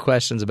ask a few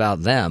questions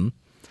about them.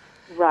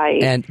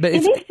 Right. But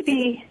it needs to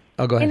be.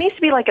 Oh, go ahead. It needs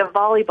to be like a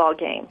volleyball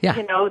game. Yeah.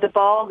 The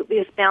ball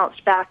is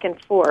bounced back and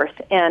forth,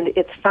 and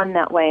it's fun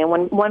that way. And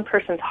when one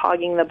person's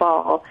hogging the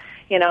ball,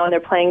 and they're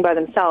playing by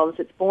themselves,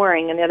 it's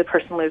boring, and the other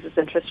person loses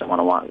interest and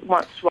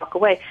wants to walk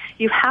away.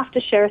 You have to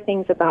share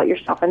things about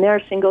yourself. And there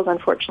are singles,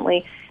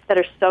 unfortunately, that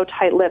are so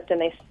tight-lipped, and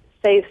they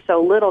say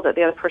so little that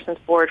the other person's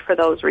bored for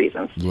those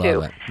reasons,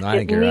 too.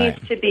 It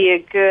needs to be a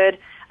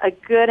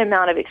good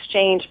amount of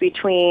exchange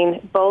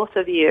between both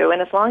of you.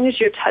 And as long as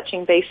you're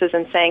touching bases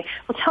and saying,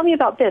 well, tell me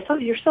about this. Oh,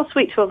 you're so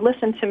sweet to have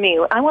listened to me.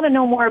 I want to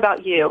know more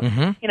about you.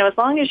 As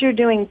long as you're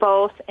doing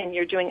both and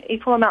you're doing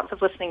equal amounts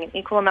of listening and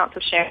equal amounts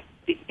of sharing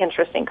with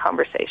interesting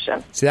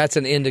conversation. See, that's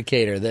an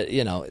indicator that,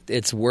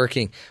 it's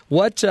working.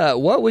 What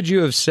would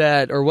you have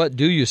said, or what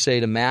do you say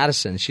to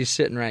Madison? She's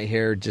sitting right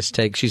here,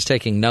 she's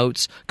taking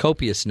notes,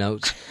 copious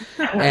notes.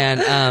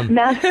 And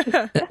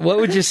what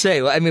would you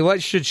say? I mean,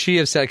 what should she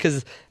have said?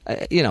 Because,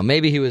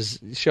 maybe he was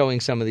showing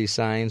some of these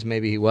signs,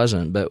 maybe he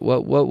wasn't. But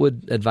what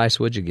advice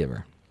would you give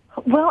her?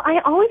 Well, I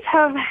always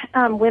have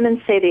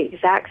women say the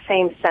exact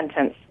same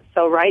sentence.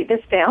 So write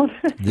this down.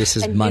 This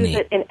is and money. Use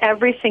it in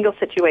every single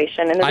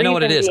situation. And I know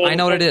what it is. I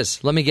know what it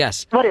is. Let me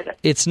guess. What is it?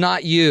 It's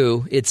not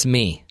you. It's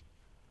me.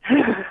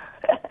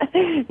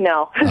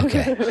 No.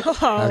 Okay.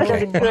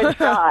 Okay. Good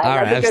try. All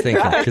right. I was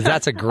thinking, because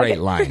that's a great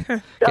line.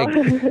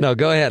 Okay. No,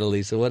 go ahead,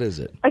 Elisa. What is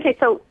it? Okay.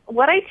 So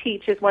what I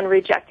teach is when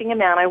rejecting a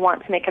man, I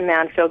want to make a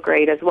man feel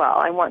great as well.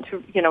 I want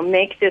to,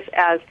 make this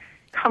as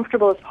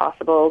comfortable as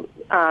possible.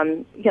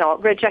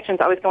 Rejection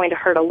is always going to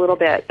hurt a little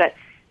bit, but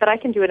I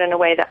can do it in a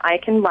way that I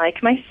can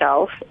like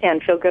myself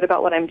and feel good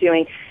about what I'm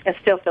doing and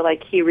still feel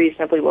like he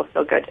reasonably will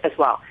feel good as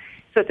well.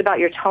 So it's about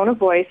your tone of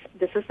voice.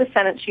 This is the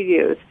sentence you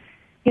use.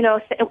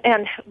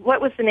 And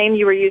what was the name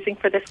you were using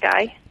for this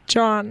guy?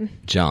 John,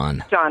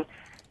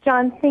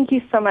 thank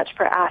you so much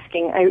for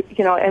asking.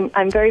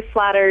 I'm very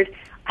flattered.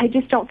 I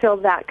just don't feel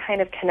that kind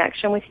of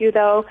connection with you,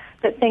 though.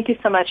 But thank you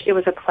so much. It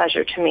was a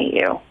pleasure to meet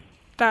you.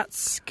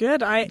 That's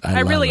good. I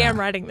really am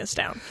writing this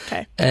down.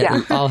 Okay.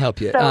 Yeah. I'll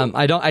help you. So,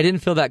 I didn't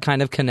feel that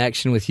kind of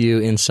connection with you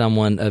in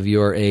someone of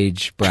your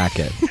age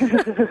bracket.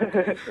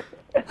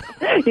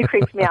 You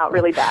creeped me out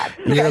really bad.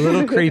 You're a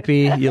little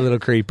creepy. You little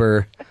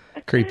creeper.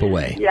 Creep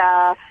away.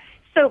 Yeah.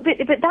 So, but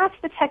that's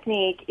the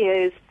technique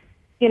is,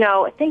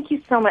 thank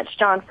you so much,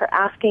 John, for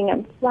asking.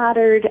 I'm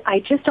flattered. I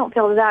just don't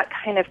feel that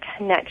kind of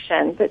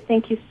connection, but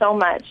thank you so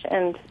much.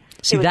 And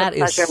see, it was that a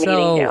pleasure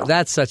meeting you.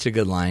 That's such a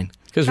good line.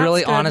 Because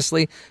really,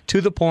 honestly,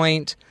 to the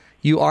point,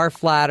 you are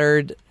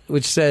flattered,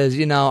 which says,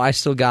 I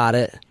still got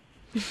it.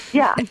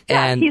 Yeah,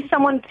 and he's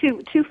someone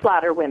to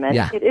flatter women.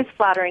 Yeah. It is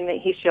flattering that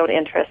he showed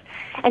interest.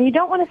 And you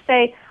don't want to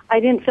say, I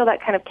didn't feel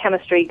that kind of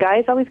chemistry.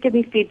 Guys always give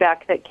me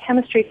feedback that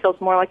chemistry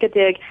feels more like a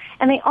dig,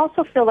 and they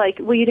also feel like,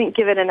 well, you didn't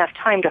give it enough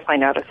time to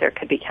find out if there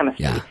could be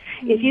chemistry. Yeah.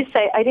 If you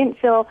say, I don't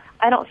feel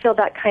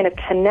that kind of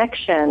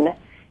connection,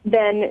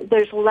 then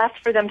there's less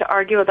for them to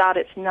argue about.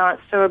 It's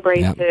not so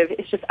abrasive. Yep.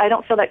 It's just, I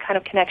don't feel that kind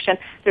of connection.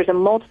 There's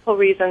multiple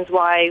reasons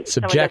why.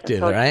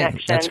 Subjective, right?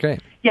 That's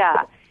great.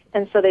 Yeah,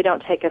 and so they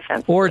don't take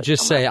offense. Or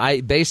just say,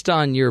 based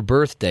on your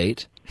birth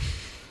date,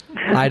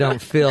 I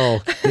don't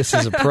feel this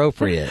is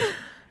appropriate.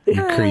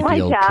 You creepy My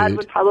old dad coot.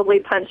 would probably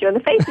punch you in the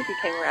face if you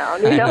came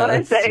around. You know what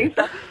I'm saying?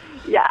 So,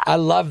 yeah. I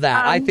love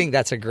that. I think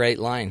that's a great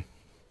line.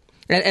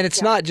 And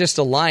it's not just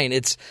a line.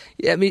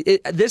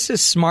 This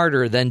is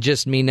smarter than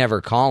just me never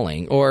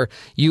calling or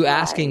you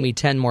asking me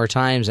 10 more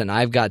times and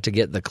I've got to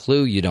get the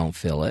clue you don't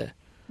feel it.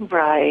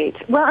 Right.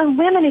 Well, and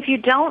women, if you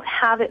don't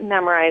have it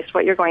memorized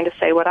what you're going to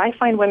say, what I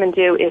find women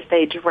do is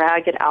they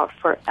drag it out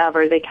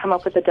forever. They come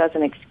up with a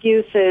dozen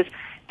excuses.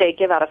 They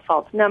give out a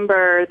false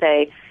number.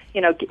 They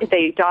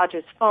dodge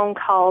his phone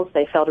calls.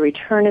 They fail to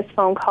return his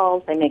phone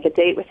calls. They make a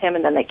date with him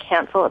and then they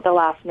cancel at the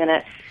last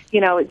minute.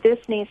 This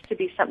needs to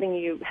be something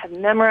you have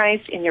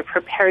memorized and you're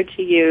prepared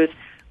to use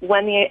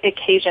when the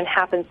occasion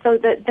happens so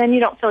that then you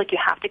don't feel like you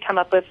have to come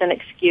up with an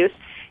excuse.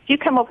 If you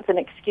come up with an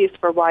excuse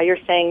for why you're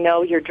saying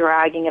no, you're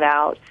dragging it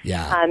out.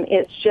 Yeah.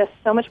 It's just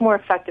so much more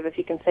effective if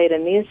you can say it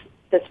in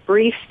this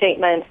brief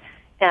statement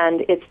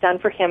and it's done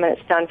for him and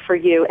it's done for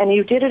you. And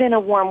you did it in a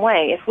warm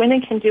way. If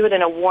women can do it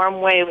in a warm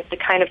way with the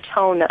kind of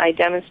tone that I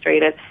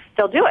demonstrated,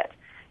 they'll do it.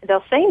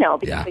 They'll say no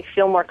because they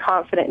feel more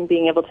confident in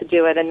being able to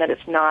do it and that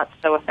it's not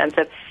so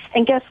offensive.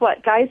 And guess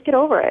what? Guys get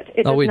over it.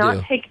 It does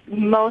not take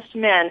most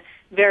men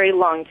very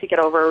long to get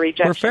over a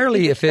rejection. We're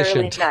fairly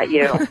efficient. Not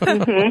you.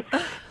 Mm-hmm.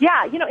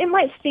 Yeah, it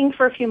might sting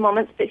for a few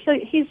moments, but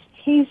he's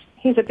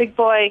a big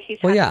boy. He's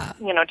do other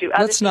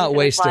Let's not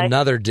waste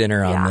another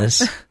dinner on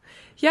this.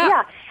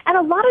 Yeah. And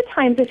a lot of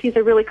times if he's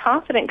a really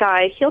confident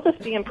guy, he'll just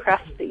be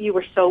impressed that you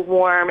were so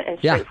warm and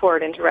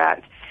straightforward and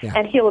direct. Yeah.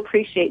 And he'll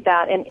appreciate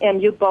that,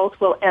 and you both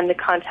will end the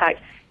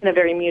contact in a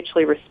very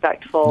mutually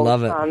respectful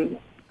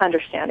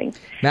understanding.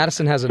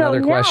 Madison has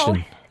another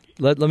question.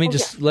 Let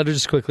her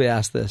just quickly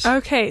ask this.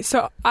 Okay,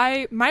 so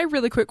my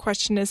really quick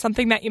question is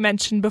something that you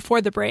mentioned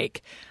before the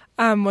break,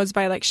 was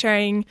by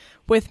sharing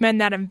with men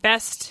that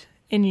invest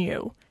in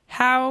you.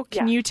 How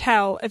can you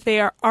tell if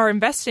they are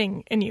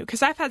investing in you?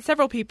 Because I've had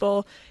several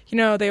people,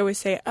 they always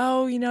say,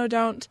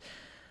 don't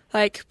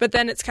but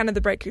then it's kind of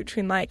the break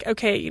between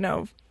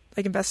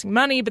investing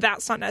money, but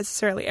that's not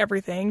necessarily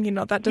everything.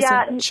 That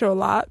doesn't show a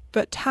lot.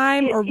 But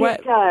time or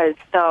what? It does,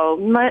 though.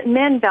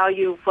 Men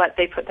value what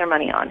they put their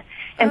money on.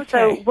 And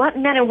so what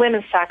men and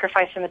women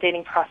sacrifice in the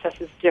dating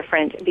process is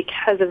different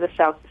because of the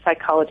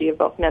psychology of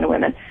both men and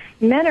women.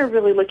 Men are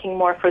really looking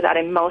more for that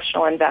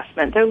emotional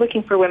investment. They're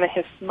looking for women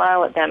who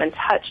smile at them and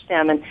touch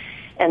them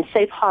and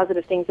say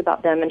positive things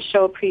about them and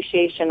show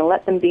appreciation and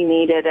let them be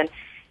needed. And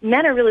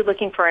men are really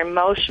looking for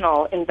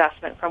emotional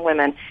investment from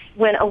women.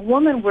 When a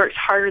woman works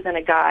harder than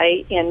a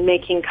guy in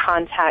making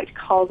contact,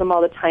 calls them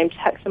all the time,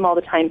 texts them all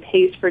the time,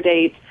 pays for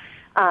dates,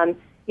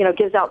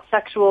 gives out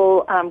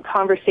sexual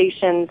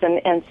conversations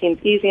and seems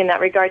easy in that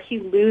regard, he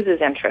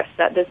loses interest.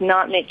 That does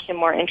not make him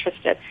more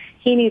interested.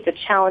 He needs a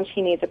challenge.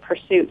 He needs a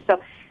pursuit.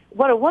 So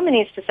what a woman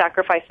needs to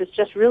sacrifice is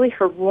just really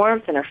her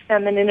warmth and her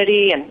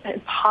femininity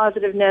and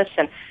positiveness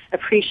and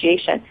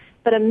appreciation.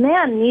 But a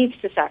man needs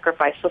to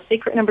sacrifice. So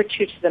secret number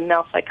 2 to the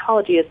male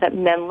psychology is that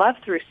men love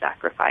through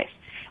sacrifice.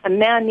 A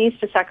man needs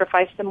to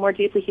sacrifice. The more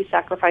deeply he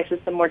sacrifices,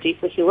 the more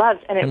deeply he loves.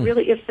 And it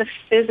really is the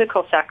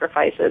physical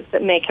sacrifices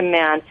that make a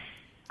man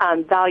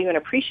value and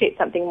appreciate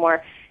something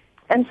more.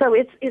 And so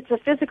it's a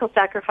physical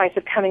sacrifice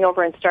of coming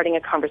over and starting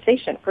a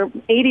conversation. For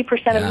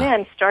 80% of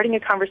men, starting a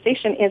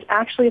conversation is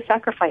actually a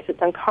sacrifice.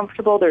 It's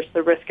uncomfortable. There's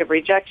the risk of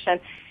rejection.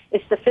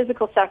 It's the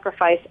physical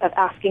sacrifice of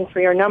asking for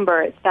your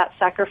number. It's that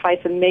sacrifice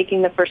of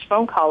making the first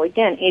phone call.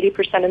 Again,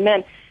 80% of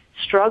men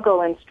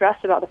struggle and stress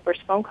about the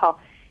first phone call.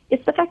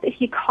 It's the fact that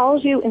he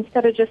calls you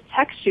instead of just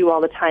texts you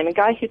all the time. A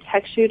guy who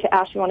texts you to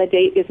ask you on a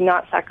date is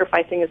not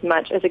sacrificing as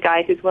much as a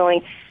guy who's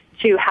willing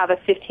to have a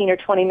 15 or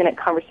 20-minute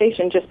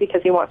conversation just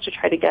because he wants to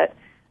try to get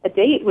a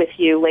date with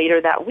you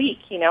later that week,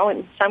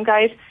 And some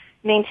guys,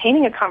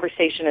 maintaining a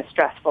conversation is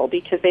stressful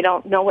because they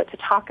don't know what to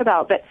talk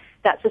about, but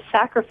that's a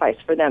sacrifice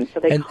for them.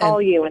 So they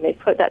call you and they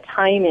put that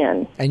time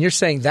in. And you're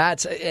saying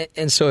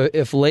and so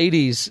if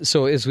ladies,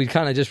 so as we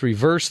kind of just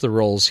reverse the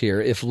roles here,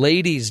 if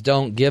ladies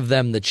don't give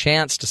them the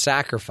chance to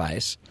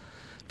sacrifice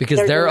because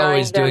they're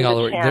always doing all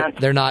the work,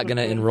 they're not going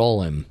to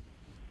enroll him.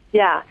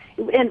 Yeah.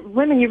 And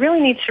women, you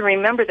really need to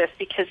remember this,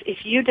 because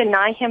if you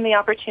deny him the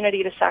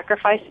opportunity to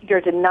sacrifice,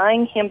 you're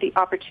denying him the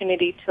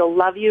opportunity to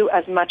love you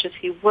as much as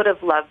he would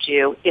have loved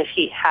you if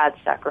he had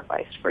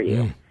sacrificed for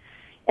you.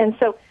 And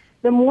so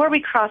the more we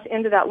cross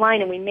into that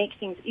line and we make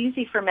things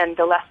easy for men,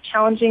 the less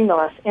challenging, the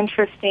less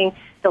interesting,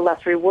 the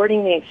less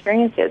rewarding the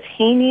experience is.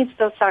 He needs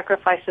those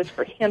sacrifices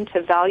for him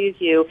to value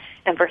you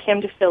and for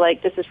him to feel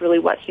like this is really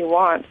what he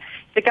wants.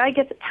 If the guy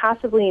gets it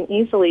passively and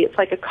easily, it's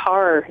like a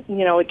car.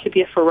 It could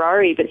be a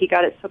Ferrari, but he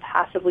got it so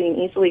passively and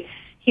easily,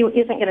 he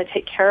isn't going to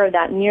take care of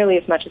that nearly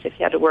as much as if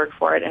he had to work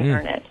for it and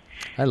earn it.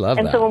 I love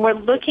that. And so when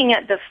we're looking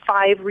at the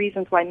 5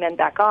 reasons why men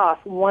back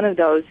off, one of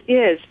those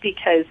is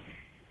because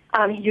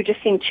you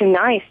just seem too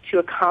nice, too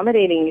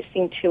accommodating, you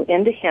seem too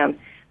into him.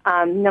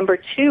 Number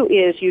 2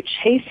 is you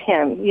chase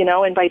him,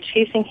 and by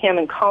chasing him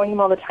and calling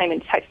him all the time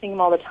and texting him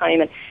all the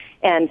time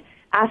and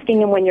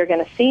asking him when you're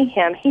going to see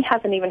him, he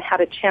hasn't even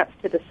had a chance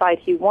to decide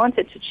he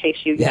wanted to chase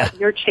you yet.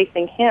 You're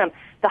chasing him.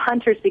 The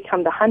hunters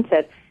become the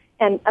hunted.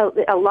 And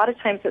a lot of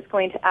times it's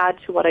going to add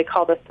to what I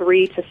call the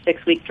 3 to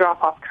 6 week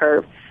drop-off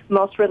curve.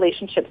 Most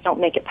relationships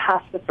don't make it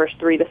past the first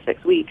 3 to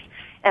 6 weeks.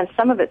 And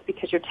some of it's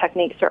because your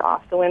techniques are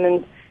off. The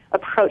women's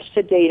approach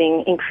to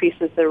dating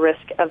increases the risk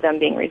of them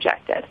being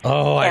rejected.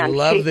 Oh, I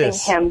love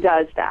this. Chasing him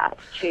does that.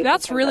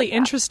 That's really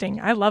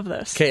interesting. I love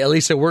this. Okay,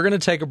 Elisa, we're going to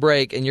take a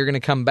break and you're going to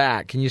come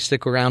back. Can you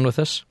stick around with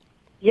us?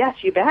 Yes,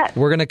 you bet.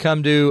 We're going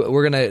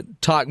to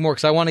talk more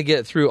because I want to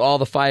get through all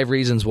the 5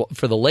 reasons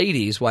for the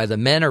ladies why the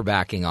men are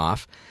backing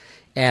off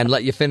and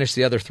let you finish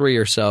the other 3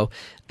 or so.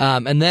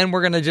 And then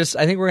we're going to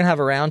I think we're going to have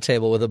a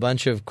roundtable with a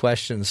bunch of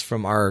questions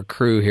from our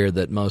crew here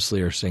that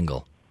mostly are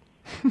single.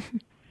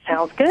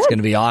 Sounds good. It's going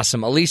to be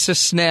awesome. Elisa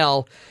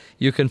Snell,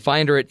 you can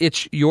find her at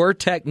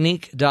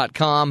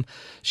itsyourtechnique.com.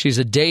 She's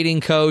a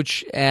dating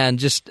coach and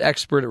just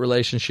expert at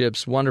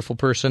relationships. Wonderful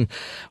person.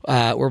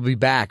 We'll be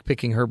back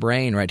picking her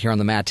brain right here on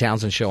the Matt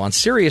Townsend Show on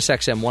Sirius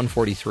XM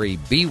 143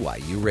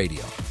 BYU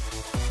Radio.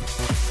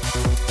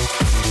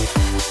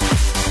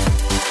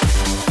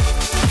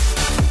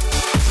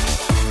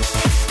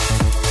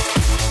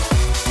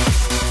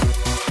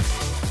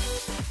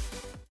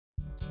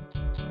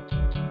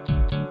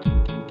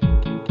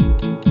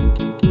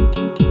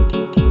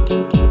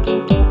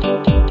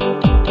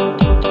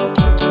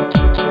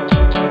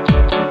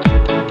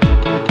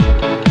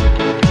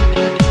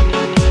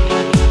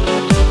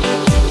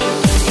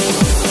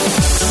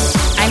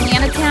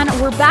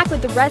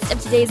 The rest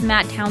of today's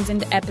Matt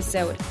Townsend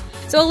episode.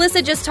 So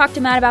Alyssa just talked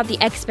to Matt about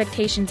the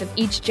expectations of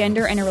each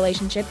gender in a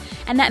relationship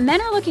and that men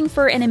are looking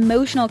for an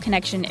emotional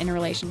connection in a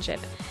relationship.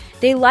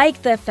 They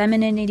like the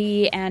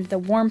femininity and the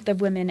warmth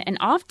of women, and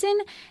often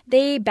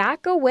they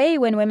back away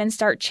when women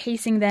start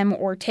chasing them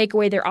or take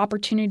away their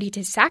opportunity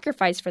to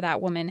sacrifice for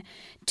that woman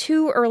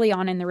too early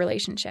on in the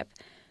relationship.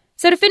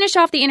 So to finish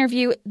off the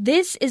interview,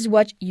 this is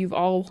what you've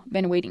all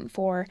been waiting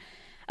for.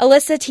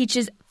 Alyssa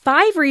teaches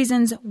 5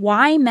 reasons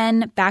why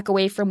men back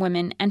away from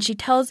women, and she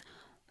tells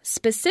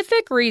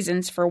specific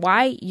reasons for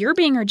why you're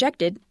being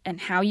rejected and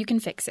how you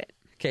can fix it.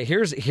 Okay,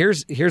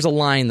 here's a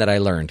line that I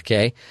learned,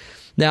 okay?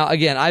 Now,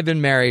 again, I've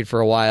been married for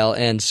a while,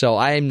 and so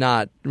I'm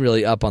not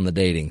really up on the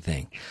dating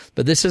thing.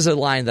 But this is a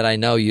line that I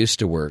know used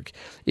to work,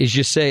 is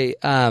you say,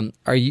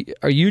 are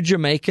you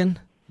Jamaican?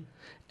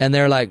 And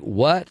they're like,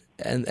 what?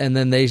 And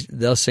then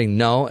they'll say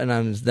no,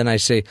 and then I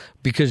say,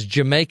 because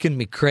Jamaican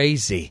me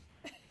crazy.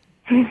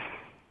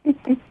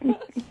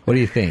 What do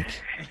you think?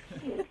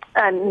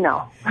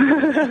 No.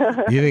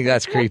 You think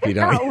that's creepy,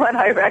 don't you? Not what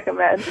I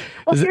recommend.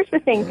 Well, here's the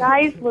thing.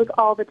 Guys look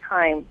all the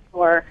time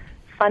for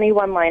funny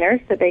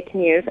one-liners that they can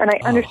use, and I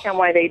understand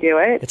why they do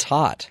it. It's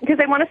hot. Because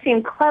they want to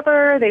seem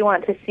clever, they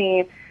want to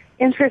seem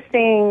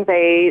interesting,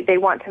 they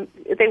want to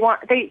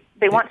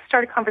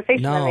start a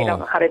conversation and they don't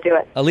know how to do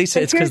it.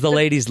 Elisa, it's because the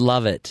ladies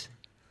love it.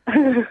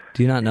 Do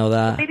you not know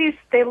that?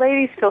 The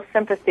ladies feel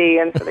sympathy,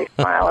 and so they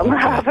smile and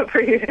laugh.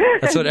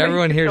 That's what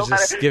everyone here is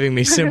just giving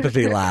me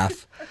sympathy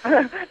laugh.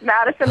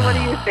 Madison, what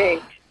do you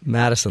think?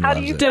 Madison How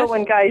loves do you it. feel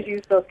when guys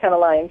use those kind of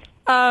lines?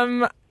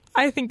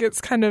 I think it's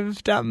kind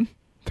of dumb,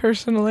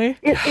 personally.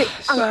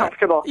 It's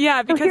uncomfortable.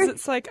 Yeah, because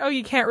it's like, oh,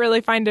 you can't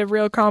really find a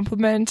real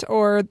compliment,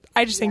 or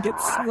I just think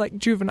it's like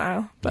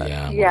juvenile. But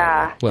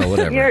Yeah. Well,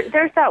 whatever.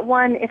 There's that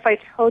one, if I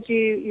told you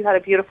you had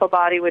a beautiful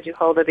body, would you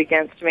hold it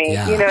against me?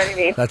 Yeah. You know what I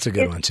mean? That's a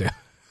good one, too.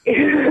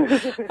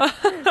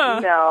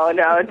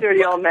 No,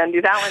 dirty old men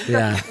do that one. So,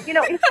 Yeah.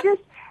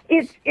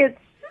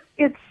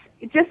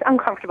 It's just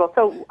uncomfortable.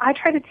 So I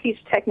try to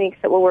teach techniques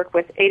that will work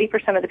with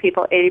 80% of the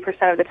people,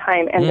 80% of the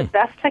time. And the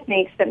best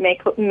techniques that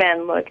make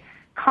men look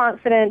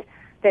confident,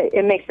 that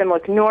it makes them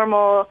look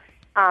normal,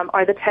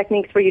 are the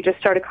techniques where you just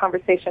start a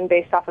conversation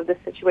based off of the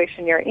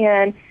situation you're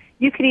in.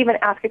 You could even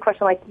ask a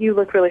question like, you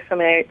look really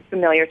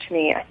familiar to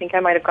me. I think I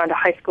might have gone to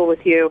high school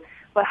with you.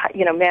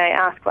 May I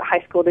ask, what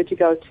high school did you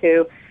go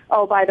to?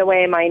 Oh, by the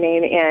way, my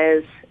name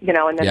is, and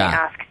then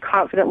they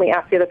confidently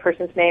ask the other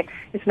person's name.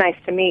 It's nice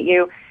to meet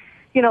you.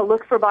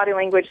 Look for body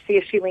language, see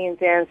if she leans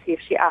in, see if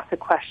she asks a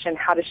question,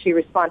 how does she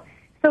respond.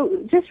 So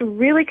just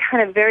really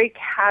kind of very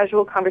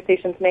casual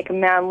conversations make a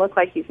man look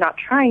like he's not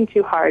trying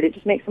too hard. It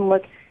just makes him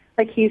look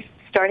like he's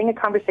starting a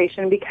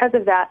conversation. Because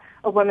of that,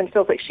 a woman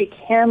feels like she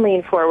can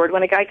lean forward.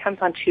 When a guy comes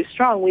on too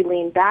strong, we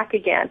lean back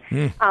again.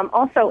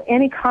 Also,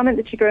 any comment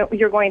that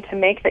you're going to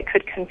make that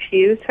could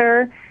confuse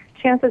her,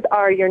 chances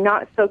are you're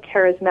not so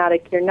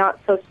charismatic, you're not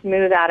so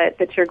smooth at it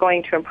that you're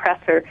going to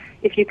impress her.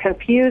 If you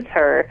confuse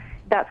her,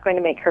 that's going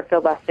to make her feel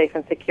less safe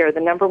and secure.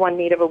 The number one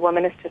need of a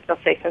woman is to feel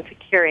safe and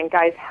secure, and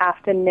guys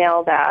have to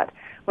nail that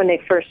when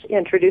they first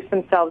introduce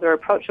themselves or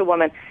approach a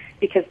woman,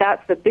 because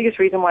that's the biggest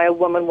reason why a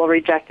woman will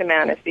reject a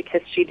man, is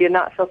because she did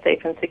not feel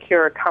safe and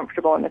secure or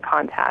comfortable in the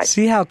contact.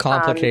 See how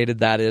complicated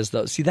that is,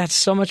 though? See, that's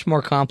so much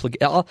more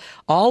complicated.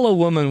 All a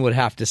woman would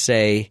have to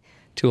say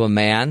to a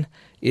man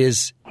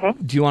is,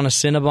 do you want a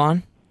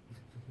Cinnabon?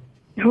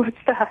 What's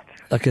that?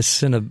 Like a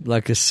cinnamon.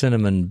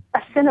 A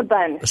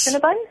Cinnabon.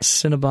 Cinnabon?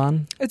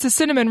 Cinnabon? it's a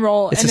cinnamon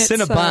roll. It's and a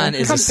Cinnabon.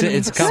 It's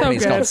a company.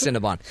 It's called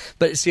Cinnabon.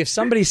 But see, if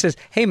somebody says,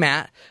 hey,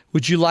 Matt,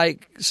 would you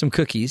like some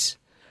cookies?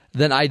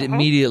 Then I'd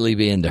immediately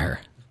be into her.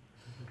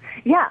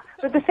 Yeah,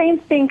 but the same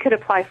thing could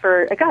apply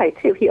for a guy,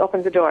 too. He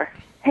opens the door.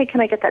 Hey,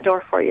 can I get that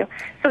door for you?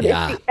 So it's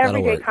the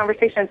everyday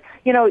conversations.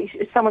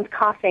 If someone's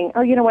coughing,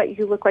 oh, you know what?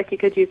 You look like you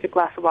could use a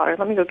glass of water.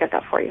 Let me go get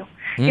that for you.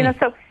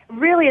 So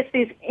really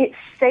it's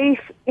safe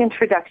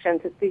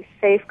introductions. It's these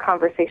safe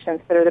conversations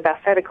that are the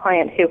best. I had a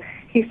client who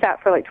he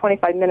sat for like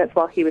 25 minutes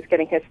while he was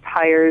getting his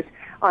tires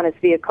on his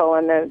vehicle,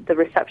 and the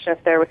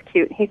receptionist there was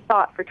cute. He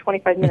thought for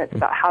 25 minutes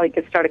about how he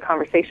could start a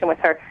conversation with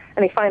her,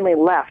 and he finally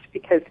left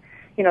because,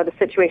 the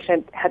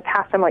situation had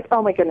passed him. Like,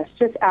 oh my goodness,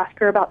 just ask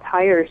her about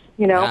tires,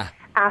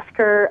 Ask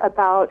her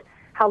about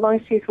how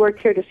long she's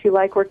worked here. Does she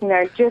like working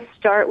there? Just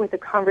start with a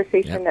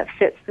conversation that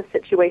fits the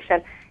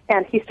situation.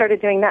 And he started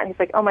doing that, and he's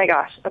like, oh, my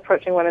gosh,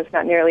 approaching women is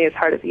not nearly as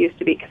hard as it used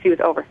to be, because he was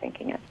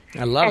overthinking it.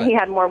 I love it. And he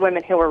had more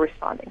women who were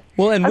responding.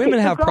 Well, and women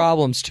have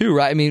problems, too,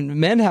 right? I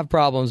mean, men have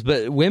problems,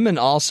 but women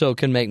also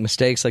can make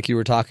mistakes, like you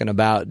were talking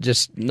about,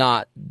 just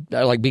not,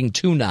 like being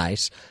too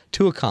nice,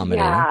 too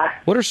accommodating. Yeah.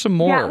 What are some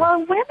more? Yeah,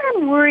 well,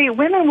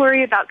 women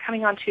worry about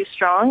coming on too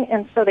strong,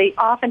 and so they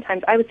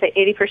oftentimes, I would say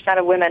 80%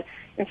 of women,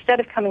 instead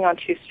of coming on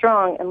too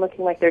strong and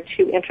looking like they're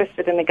too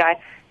interested in the guy,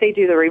 they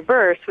do the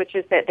reverse, which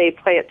is that they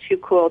play it too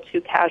cool,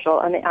 too casual,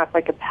 and they act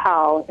like a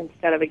pal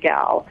instead of a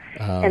gal.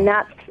 And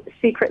that's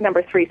secret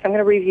number 3. So I'm going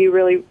to review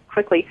really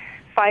quickly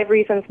 5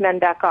 reasons men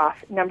back off.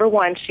 Number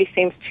 1, she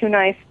seems too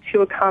nice,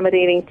 too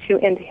accommodating, too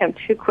into him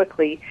too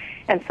quickly,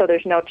 and so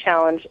there's no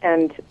challenge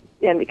and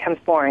becomes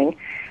boring.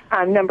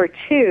 Number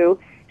 2,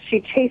 she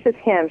chases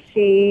him.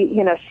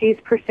 She's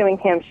pursuing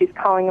him. She's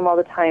calling him all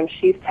the time.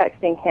 She's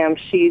texting him.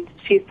 She's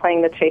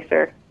playing the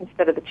chaser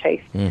instead of the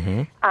chase.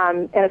 And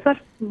it's much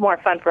more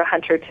fun for a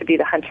hunter to be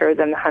the hunter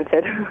than the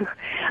hunted.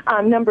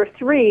 Number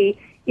 3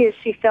 is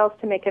she fails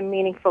to make a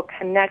meaningful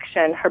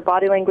connection. Her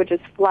body language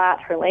is flat.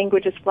 Her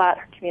language is flat.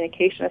 Her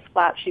communication is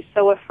flat. She's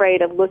so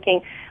afraid of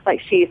looking like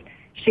she's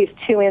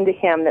too into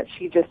him that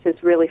she just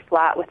is really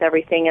flat with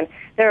everything. And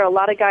there are a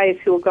lot of guys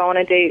who will go on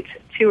a date,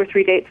 2 or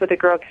 3 dates with a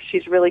girl because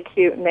she's really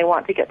cute and they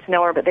want to get to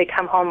know her, but they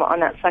come home on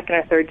that 2nd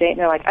or 3rd date and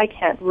they're like, I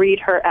can't read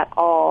her at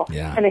all.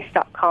 And they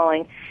stop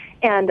calling.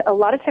 And a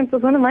lot of times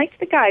those women liked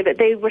the guy, but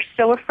they were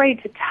so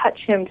afraid to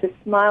touch him, to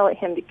smile at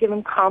him, to give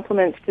him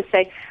compliments, to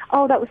say,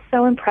 oh, that was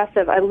so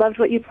impressive. I loved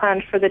what you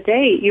planned for the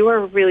date. You were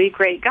a really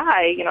great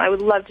guy. I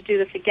would love to do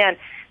this again.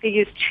 They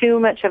use too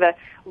much of a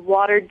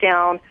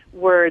watered-down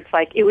words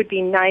like, it would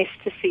be nice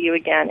to see you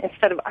again,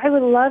 instead of, I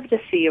would love to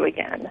see you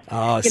again.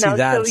 Oh, see,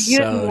 that's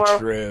so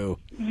true.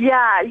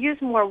 Yeah,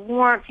 use more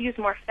warmth, use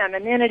more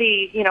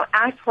femininity,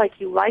 act like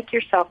you like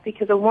yourself,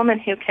 because a woman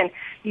who can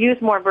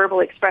use more verbal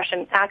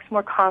expression acts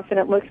more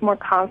confident, looks more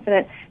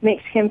confident,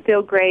 makes him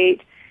feel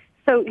great.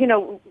 So,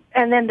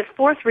 and then the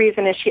fourth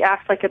reason is she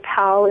acts like a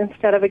pal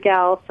instead of a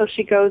gal. So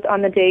she goes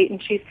on the date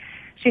and she's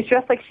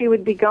dressed like she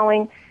would be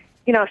going,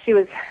 she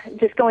was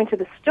just going to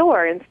the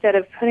store instead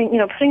of putting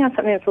on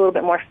something that's a little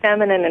bit more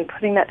feminine and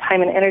putting that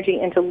time and energy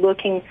into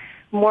looking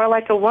more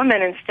like a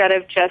woman instead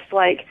of just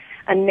like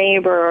a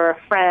neighbor or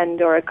a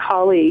friend or a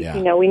colleague.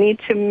 Yeah. We need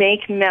to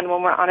make men,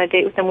 when we're on a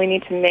date with them, we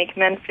need to make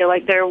men feel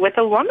like they're with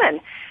a woman.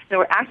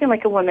 We're acting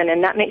like a woman,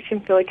 and that makes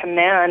him feel like a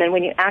man. And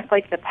when you act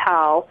like the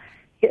pal,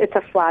 it's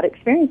a flat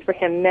experience for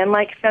him. Men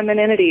like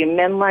femininity.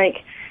 Men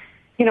like,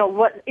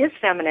 what is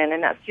feminine,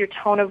 and that's your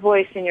tone of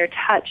voice and your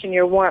touch and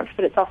your warmth,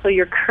 but it's also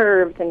your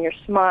curves and your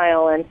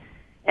smile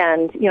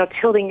and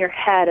tilting your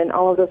head and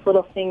all of those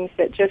little things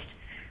that just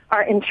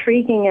are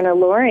intriguing and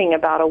alluring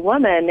about a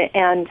woman.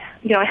 And,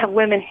 I have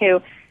women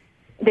who,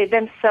 they've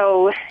been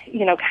so,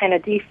 kind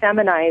of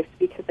defeminized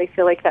because they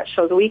feel like that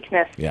shows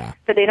weakness. Yeah.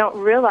 But they don't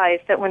realize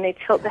that when they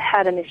tilt the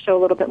head and they show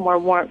a little bit more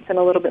warmth and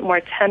a little bit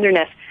more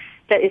tenderness,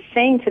 that is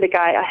saying to the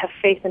guy, I have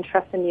faith and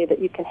trust in you that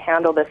you can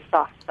handle this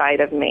soft side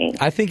of me.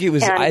 I think it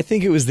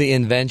was the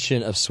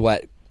invention of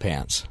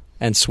sweatpants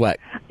and sweat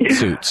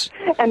suits.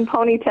 And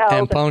ponytails.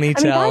 And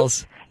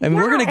ponytails. We're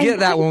going to get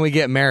that when we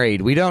get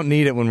married. We don't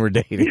need it when we're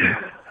dating.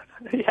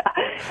 Yeah.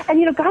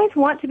 And, guys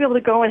want to be able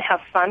to go and have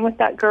fun with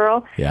that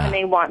girl. Yeah. And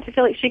they want to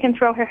feel like she can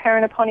throw her hair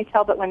in a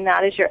ponytail, but when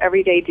that is your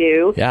everyday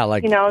do,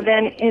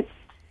 then it's...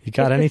 You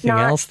got anything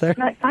else there? It's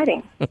not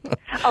exciting.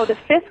 The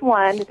fifth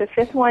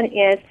one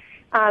is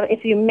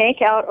if you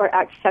make out or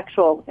act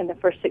sexual in the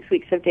first 6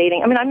 weeks of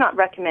dating. I'm not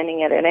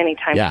recommending it at any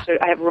time. Yeah.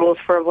 I have rules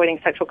for avoiding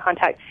sexual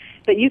contact.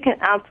 But you can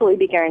absolutely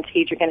be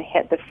guaranteed you're going to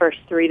hit the first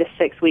 3 to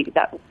 6 weeks.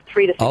 That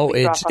 3 to 6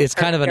 weeks. It's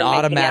kind of an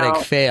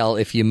automatic fail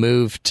if you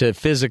move to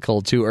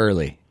physical too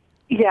early.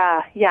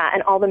 Yeah,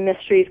 and all the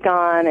mystery's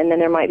gone, and then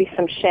there might be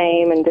some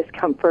shame and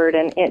discomfort,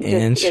 and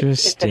it's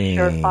a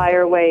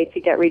surefire way to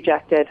get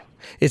rejected.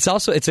 It's a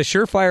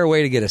surefire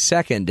way to get a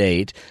second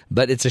date,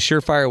 but it's a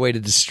surefire way to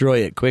destroy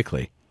it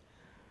quickly.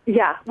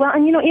 Yeah, well,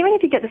 and even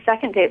if you get the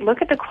second date,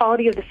 look at the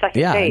quality of the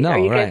second date. Are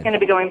you guys going to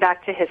be going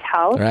back to his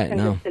house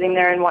just sitting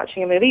there and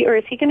watching a movie, or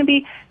is he going to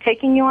be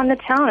taking you on the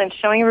town and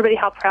showing everybody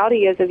how proud he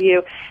is of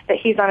you, that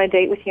he's on a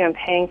date with you and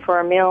paying for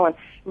a meal and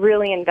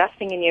really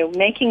investing in you?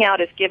 Making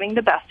out is giving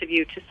the best of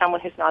you to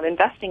someone who's not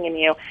investing in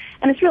you,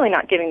 and it's really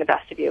not giving the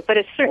best of you, but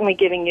it's certainly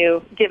giving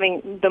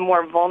the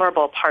more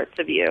vulnerable parts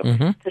of you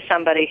to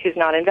somebody who's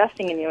not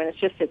investing in you, and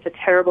it's a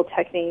terrible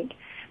technique.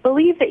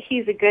 Believe that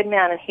he's a good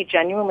man and he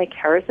genuinely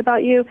cares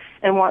about you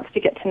and wants to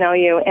get to know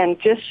you, and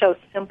just show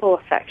simple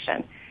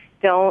affection.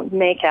 Don't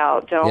make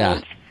out.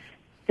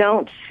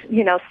 Don't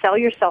sell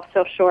yourself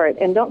so short,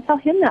 and don't sell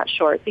him that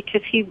short,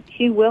 because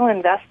he will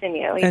invest in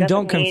you. And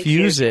don't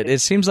confuse it. It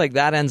seems like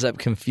that ends up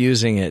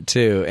confusing it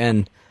too.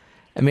 And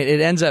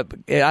it ends up,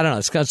 I don't know,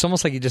 it's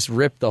almost like you just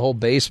ripped the whole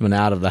basement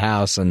out of the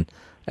house and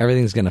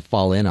everything's going to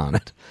fall in on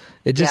it.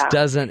 It just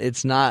doesn't,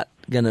 it's not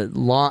going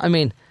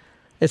to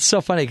it's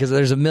so funny because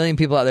there's a million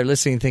people out there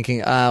listening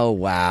thinking, oh,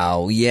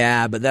 wow,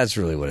 yeah, but that's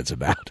really what it's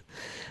about.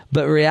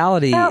 But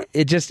reality,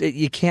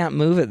 you can't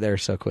move it there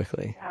so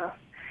quickly. Yeah.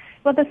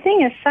 Well, the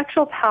thing is,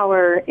 sexual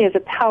power is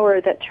a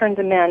power that turns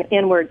a man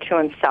inward to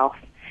himself,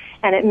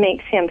 and it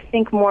makes him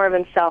think more of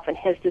himself and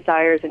his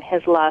desires and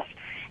his lusts.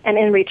 And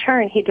in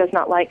return, he does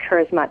not like her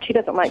as much. He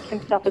doesn't like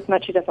himself as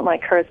much. He doesn't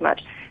like her as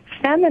much.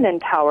 Feminine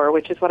power,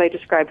 which is what I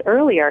described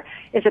earlier,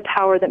 is a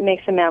power that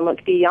makes a man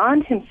look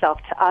beyond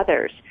himself to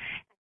others.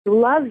 He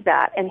loves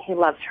that, and he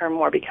loves her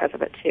more because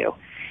of it, too.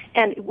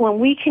 And when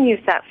we can use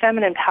that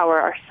feminine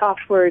power, our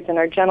soft words and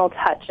our gentle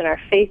touch and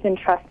our faith and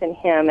trust in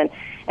him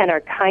and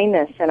our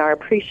kindness and our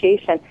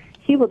appreciation,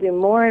 he will do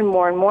more and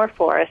more and more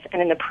for us,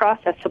 and in the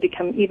process, he'll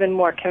become even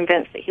more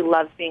convinced that he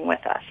loves being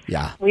with us.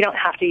 Yeah. We don't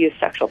have to use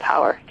sexual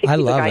power to keep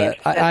a guy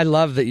interested. I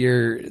love that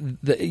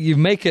you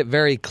make it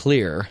very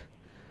clear.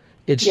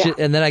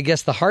 And then I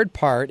guess the hard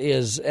part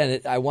is,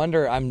 and I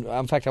wonder,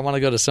 in fact, I want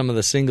to go to some of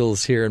the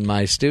singles here in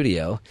my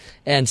studio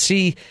and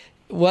see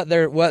what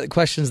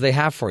questions they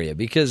have for you,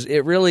 because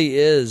it really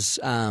is,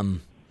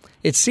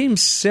 it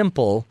seems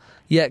simple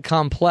yet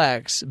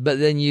complex, but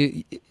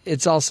then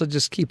it's also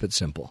just keep it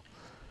simple.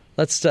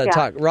 Let's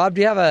talk. Rob,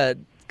 do you have a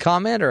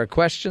comment or a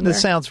question This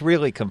sounds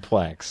really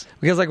complex.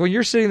 Because when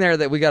you're sitting there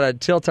that we got to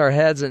tilt our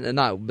heads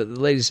but the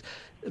ladies...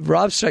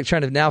 Rob's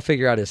trying to now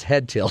figure out his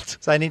head tilt.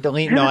 So I need to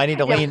lean. No, I need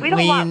to lean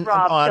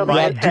on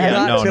my head. Do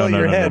not tilt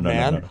your head,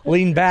 man.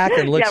 Lean back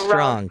and look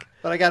strong.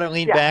 But I got to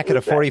lean back at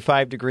a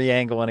 45-degree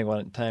angle any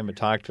one time to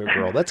talk to a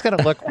girl. That's going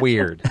to look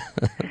weird.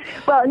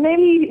 Well,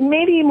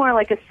 maybe more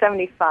like a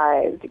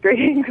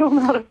 75-degree angle,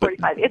 not a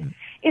 45.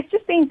 It's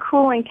just being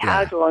cool and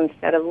casual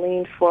instead of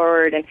leaned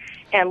forward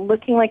and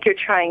looking like you're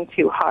trying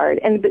too hard.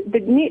 And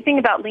the neat thing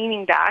about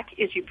leaning back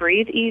is you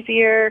breathe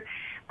easier.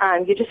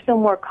 You just feel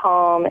more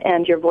calm,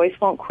 and your voice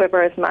won't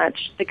quiver as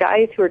much. The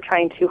guys who are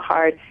trying too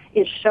hard,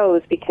 it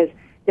shows, because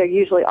they're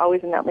usually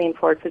always in that lean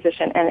forward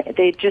position, and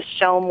they just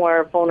show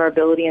more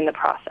vulnerability in the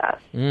process.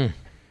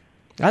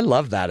 I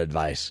love that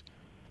advice.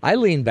 I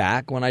lean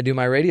back when I do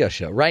my radio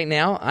show. Right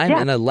now, I'm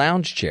in a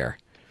lounge chair.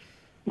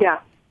 Yeah.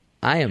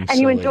 I am. And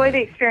you enjoy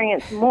the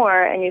experience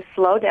more, and you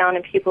slow down,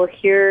 and people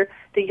hear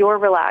that you're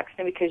relaxed,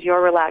 and because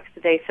you're relaxed,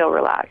 they feel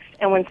relaxed.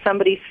 And when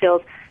somebody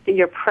feels that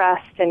you're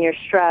pressed and you're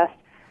stressed,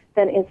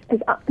 then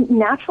it's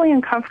naturally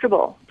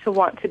uncomfortable to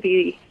want to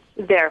be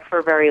there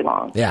for very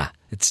long. Yeah,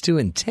 it's too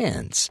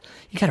intense.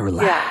 You got to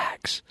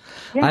relax.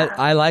 Yeah.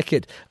 I like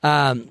it.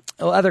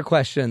 Other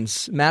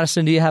questions.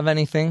 Madison, do you have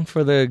anything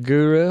for the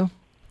guru?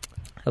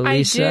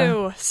 Elisa? I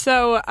do.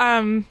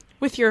 So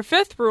with your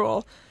fifth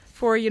rule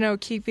for,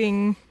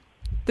 keeping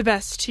the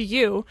best to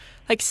you,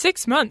 like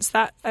 6 months,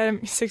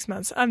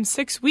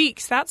 6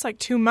 weeks, that's like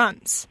 2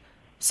 months.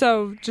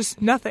 So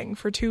just nothing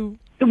for 2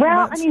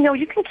 months. No,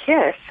 you can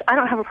kiss. I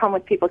don't have a problem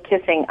with people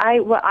kissing.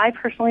 What I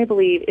personally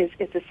believe is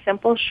a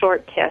simple,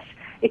 short kiss.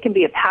 It can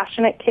be a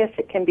passionate kiss.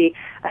 It can be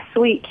a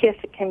sweet kiss.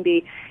 It can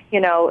be,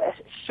 a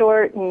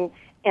short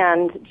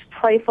and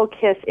playful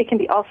kiss. It can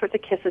be all sorts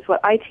of kisses.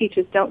 What I teach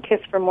is don't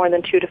kiss for more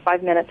than 2 to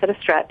 5 minutes at a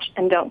stretch,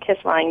 and don't kiss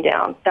lying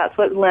down. That's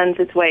what lends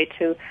its way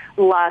to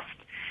lust.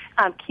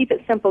 Keep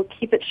it simple,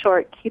 keep it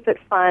short, keep it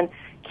fun,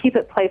 keep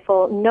it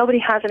playful. Nobody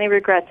has any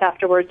regrets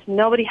afterwards.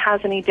 Nobody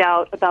has any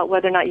doubt about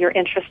whether or not you're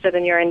interested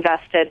and you're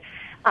invested.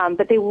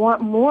 But they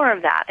want more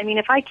of that. I mean,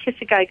 if I kiss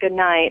a guy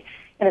goodnight,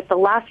 and it's the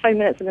last 5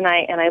 minutes of the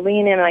night, and I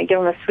lean in and I give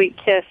him a sweet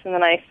kiss, and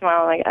then I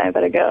smile like, I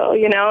better go,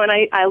 and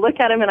I look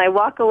at him and I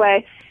walk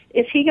away,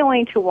 is he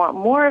going to want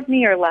more of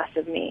me or less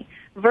of me?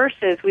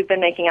 Versus we've been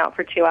making out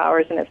for 2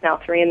 hours and it's now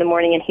 3 a.m.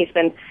 and he's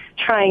been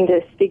trying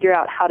to figure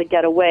out how to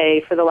get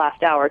away for the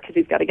last hour because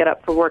he's got to get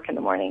up for work in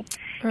the morning.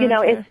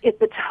 Okay.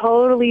 It's a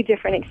totally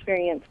different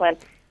experience when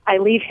I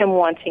leave him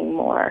wanting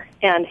more,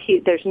 and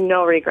there's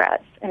no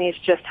regrets, and he's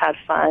just had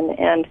fun,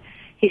 and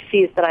he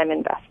sees that I'm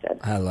invested.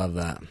 I love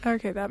that.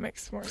 Okay, that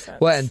makes more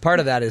sense. Well, and part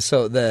of that is,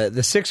 so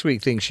the 6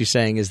 week thing she's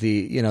saying is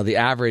the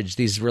average,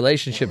 these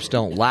relationships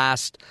don't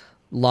last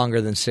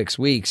longer than 6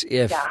 weeks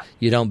if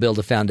you don't build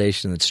a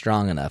foundation that's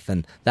strong enough.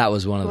 And that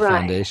was one of the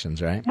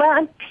foundations, right? Well,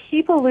 and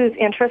people lose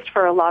interest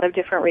for a lot of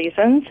different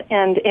reasons,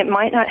 and it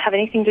might not have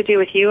anything to do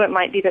with you. It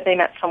might be that they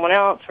met someone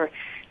else, or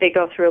they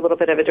go through a little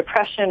bit of a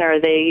depression, or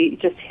they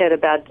just hit a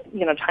bad,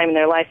 time in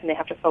their life and they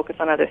have to focus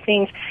on other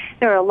things.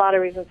 There are a lot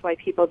of reasons why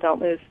people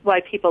lose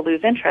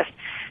interest.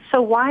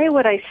 So why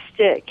would I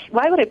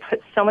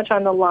put so much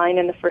on the line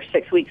in the first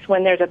 6 weeks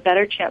when there's a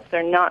better chance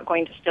they're not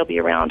going to still be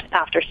around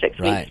after 6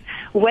 weeks?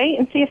 Wait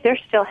and see if they're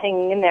still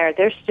hanging in there,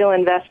 they're still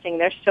investing,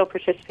 they're still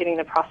participating in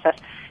the process.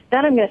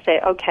 Then I'm going to say,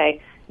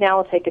 okay, now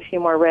I'll take a few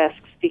more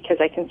risks because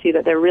I can see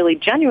that they're really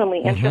genuinely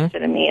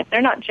interested in me. If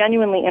they're not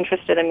genuinely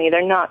interested in me,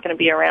 they're not going to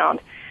be around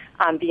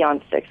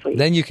beyond 6 weeks.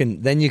 Then you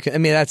can. I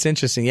mean, that's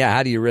interesting. Yeah,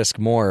 how do you risk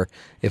more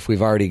if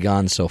we've already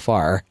gone so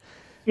far?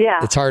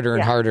 Yeah, it's harder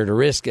and harder to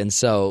risk, and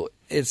so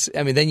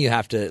then you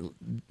have to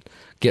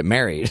get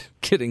married,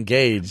 get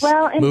engaged,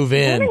 move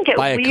in,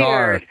 buy a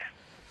car.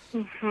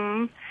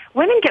 Mm-hmm.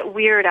 Women get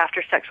weird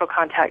after sexual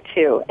contact,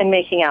 too, and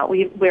making out.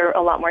 We're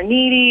a lot more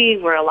needy.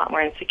 We're a lot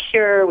more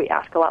insecure. We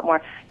ask a lot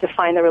more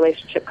define the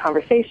relationship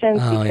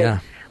conversations because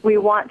we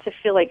want to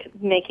feel like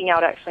making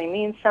out actually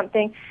means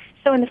something.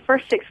 So in the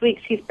first 6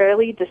 weeks, he's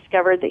barely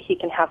discovered that he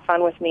can have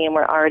fun with me, and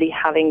we're already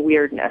having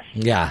weirdness.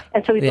 Yeah.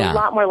 And so he's a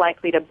lot more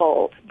likely to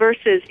bolt,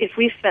 versus if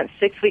we spent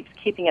 6 weeks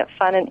keeping it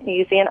fun and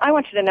easy. And I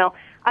want you to know,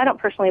 I don't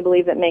personally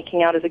believe that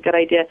making out is a good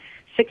idea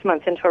 6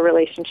 months into a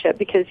relationship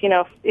because,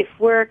 if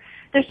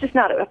there's just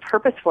not a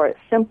purpose for it.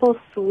 Simple,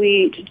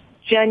 sweet,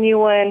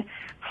 genuine,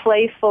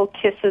 playful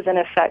kisses and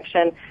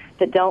affection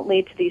that don't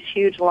lead to these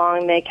huge,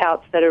 long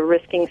makeouts that are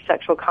risking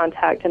sexual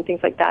contact and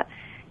things like that.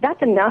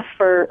 That's enough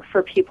for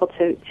people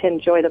to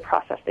enjoy the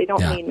process. They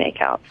don't need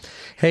makeouts.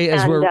 Hey,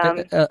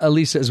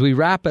 Elisa, as we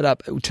wrap it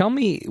up, tell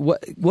me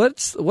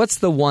what's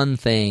the one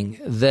thing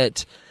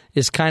that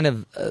is kind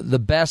of the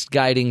best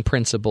guiding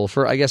principle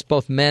for, I guess,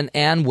 both men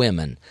and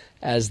women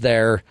as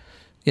they're,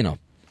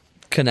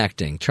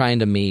 connecting, trying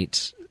to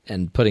meet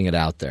and putting it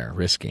out there,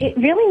 risking. It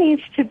really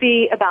needs to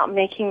be about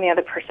making the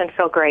other person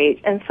feel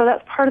great. And so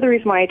that's part of the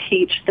reason why I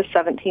teach the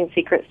 17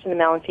 secrets to the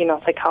male and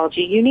female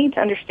psychology. You need to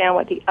understand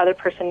what the other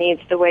person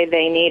needs the way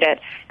they need it.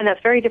 And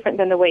that's very different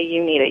than the way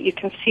you need it. You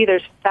can see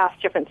there's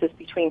vast differences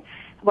between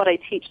what I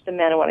teach the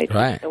men and what I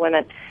teach the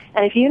women.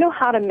 And if you know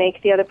how to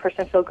make the other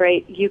person feel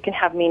great, you can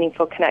have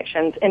meaningful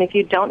connections. And if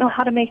you don't know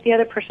how to make the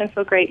other person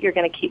feel great, you're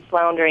going to keep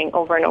floundering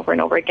over and over and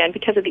over again,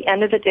 because at the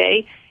end of the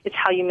day, it's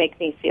how you make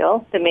me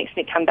feel that makes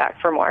me come back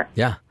for more.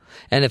 Yeah.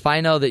 And if I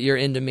know that you're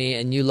into me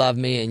and you love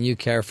me and you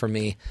care for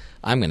me,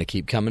 I'm going to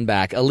keep coming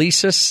back.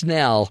 Elisa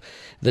Snell,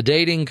 the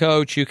dating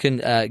coach. You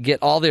can get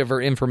all of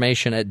her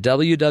information at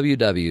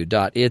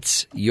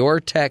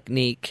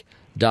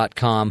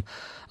www.itsyourtechnique.com.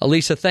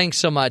 Elisa, thanks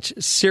so much.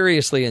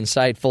 Seriously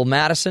insightful.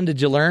 Madison,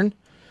 did you learn?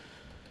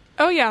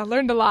 Oh, yeah,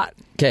 learned a lot.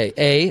 Okay,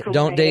 A,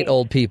 don't date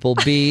old people.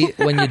 B,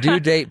 when you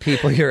do date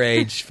people your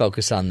age,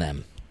 focus on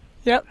them.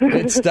 Yep.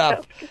 Good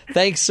stuff.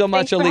 Thanks so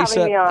much, Thanks for Elisa.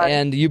 having me on.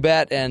 And you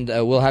bet. And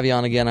we'll have you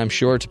on again, I'm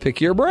sure, to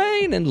pick your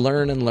brain and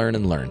learn and learn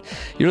and learn.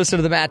 You're listening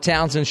to the Matt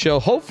Townsend Show.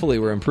 Hopefully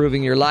we're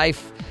improving your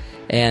life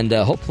and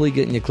hopefully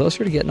getting you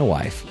closer to getting a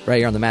wife. Right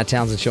here on the Matt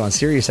Townsend Show on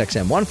Sirius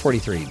XM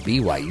 143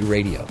 BYU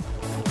Radio.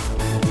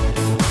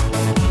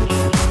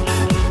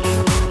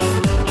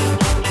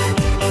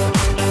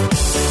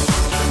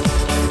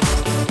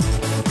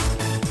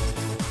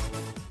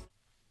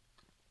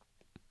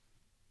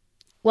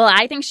 Well,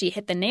 I think she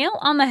hit the nail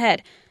on the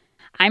head.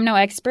 I'm no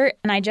expert,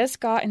 and I just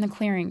got in the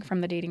clearing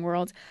from the dating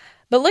world.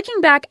 But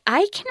looking back,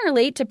 I can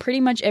relate to pretty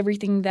much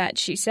everything that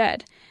she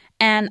said.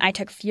 And I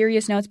took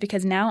furious notes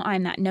because now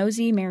I'm that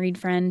nosy married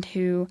friend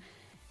who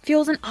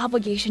feels an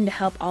obligation to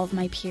help all of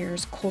my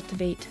peers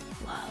cultivate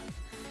love.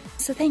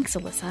 So thanks,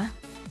 Alyssa.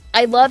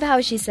 I love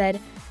how she said,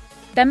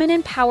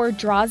 feminine power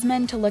draws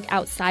men to look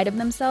outside of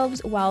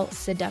themselves, while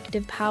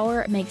seductive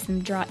power makes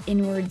them draw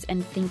inwards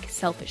and think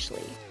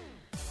selfishly.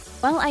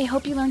 Well, I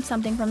hope you learned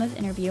something from this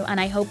interview, and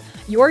I hope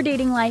your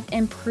dating life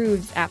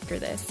improves after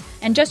this.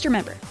 And just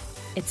remember,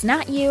 it's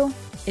not you,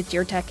 it's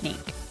your technique.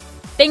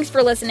 Thanks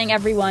for listening,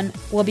 everyone.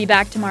 We'll be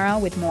back tomorrow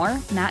with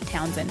more Matt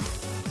Townsend.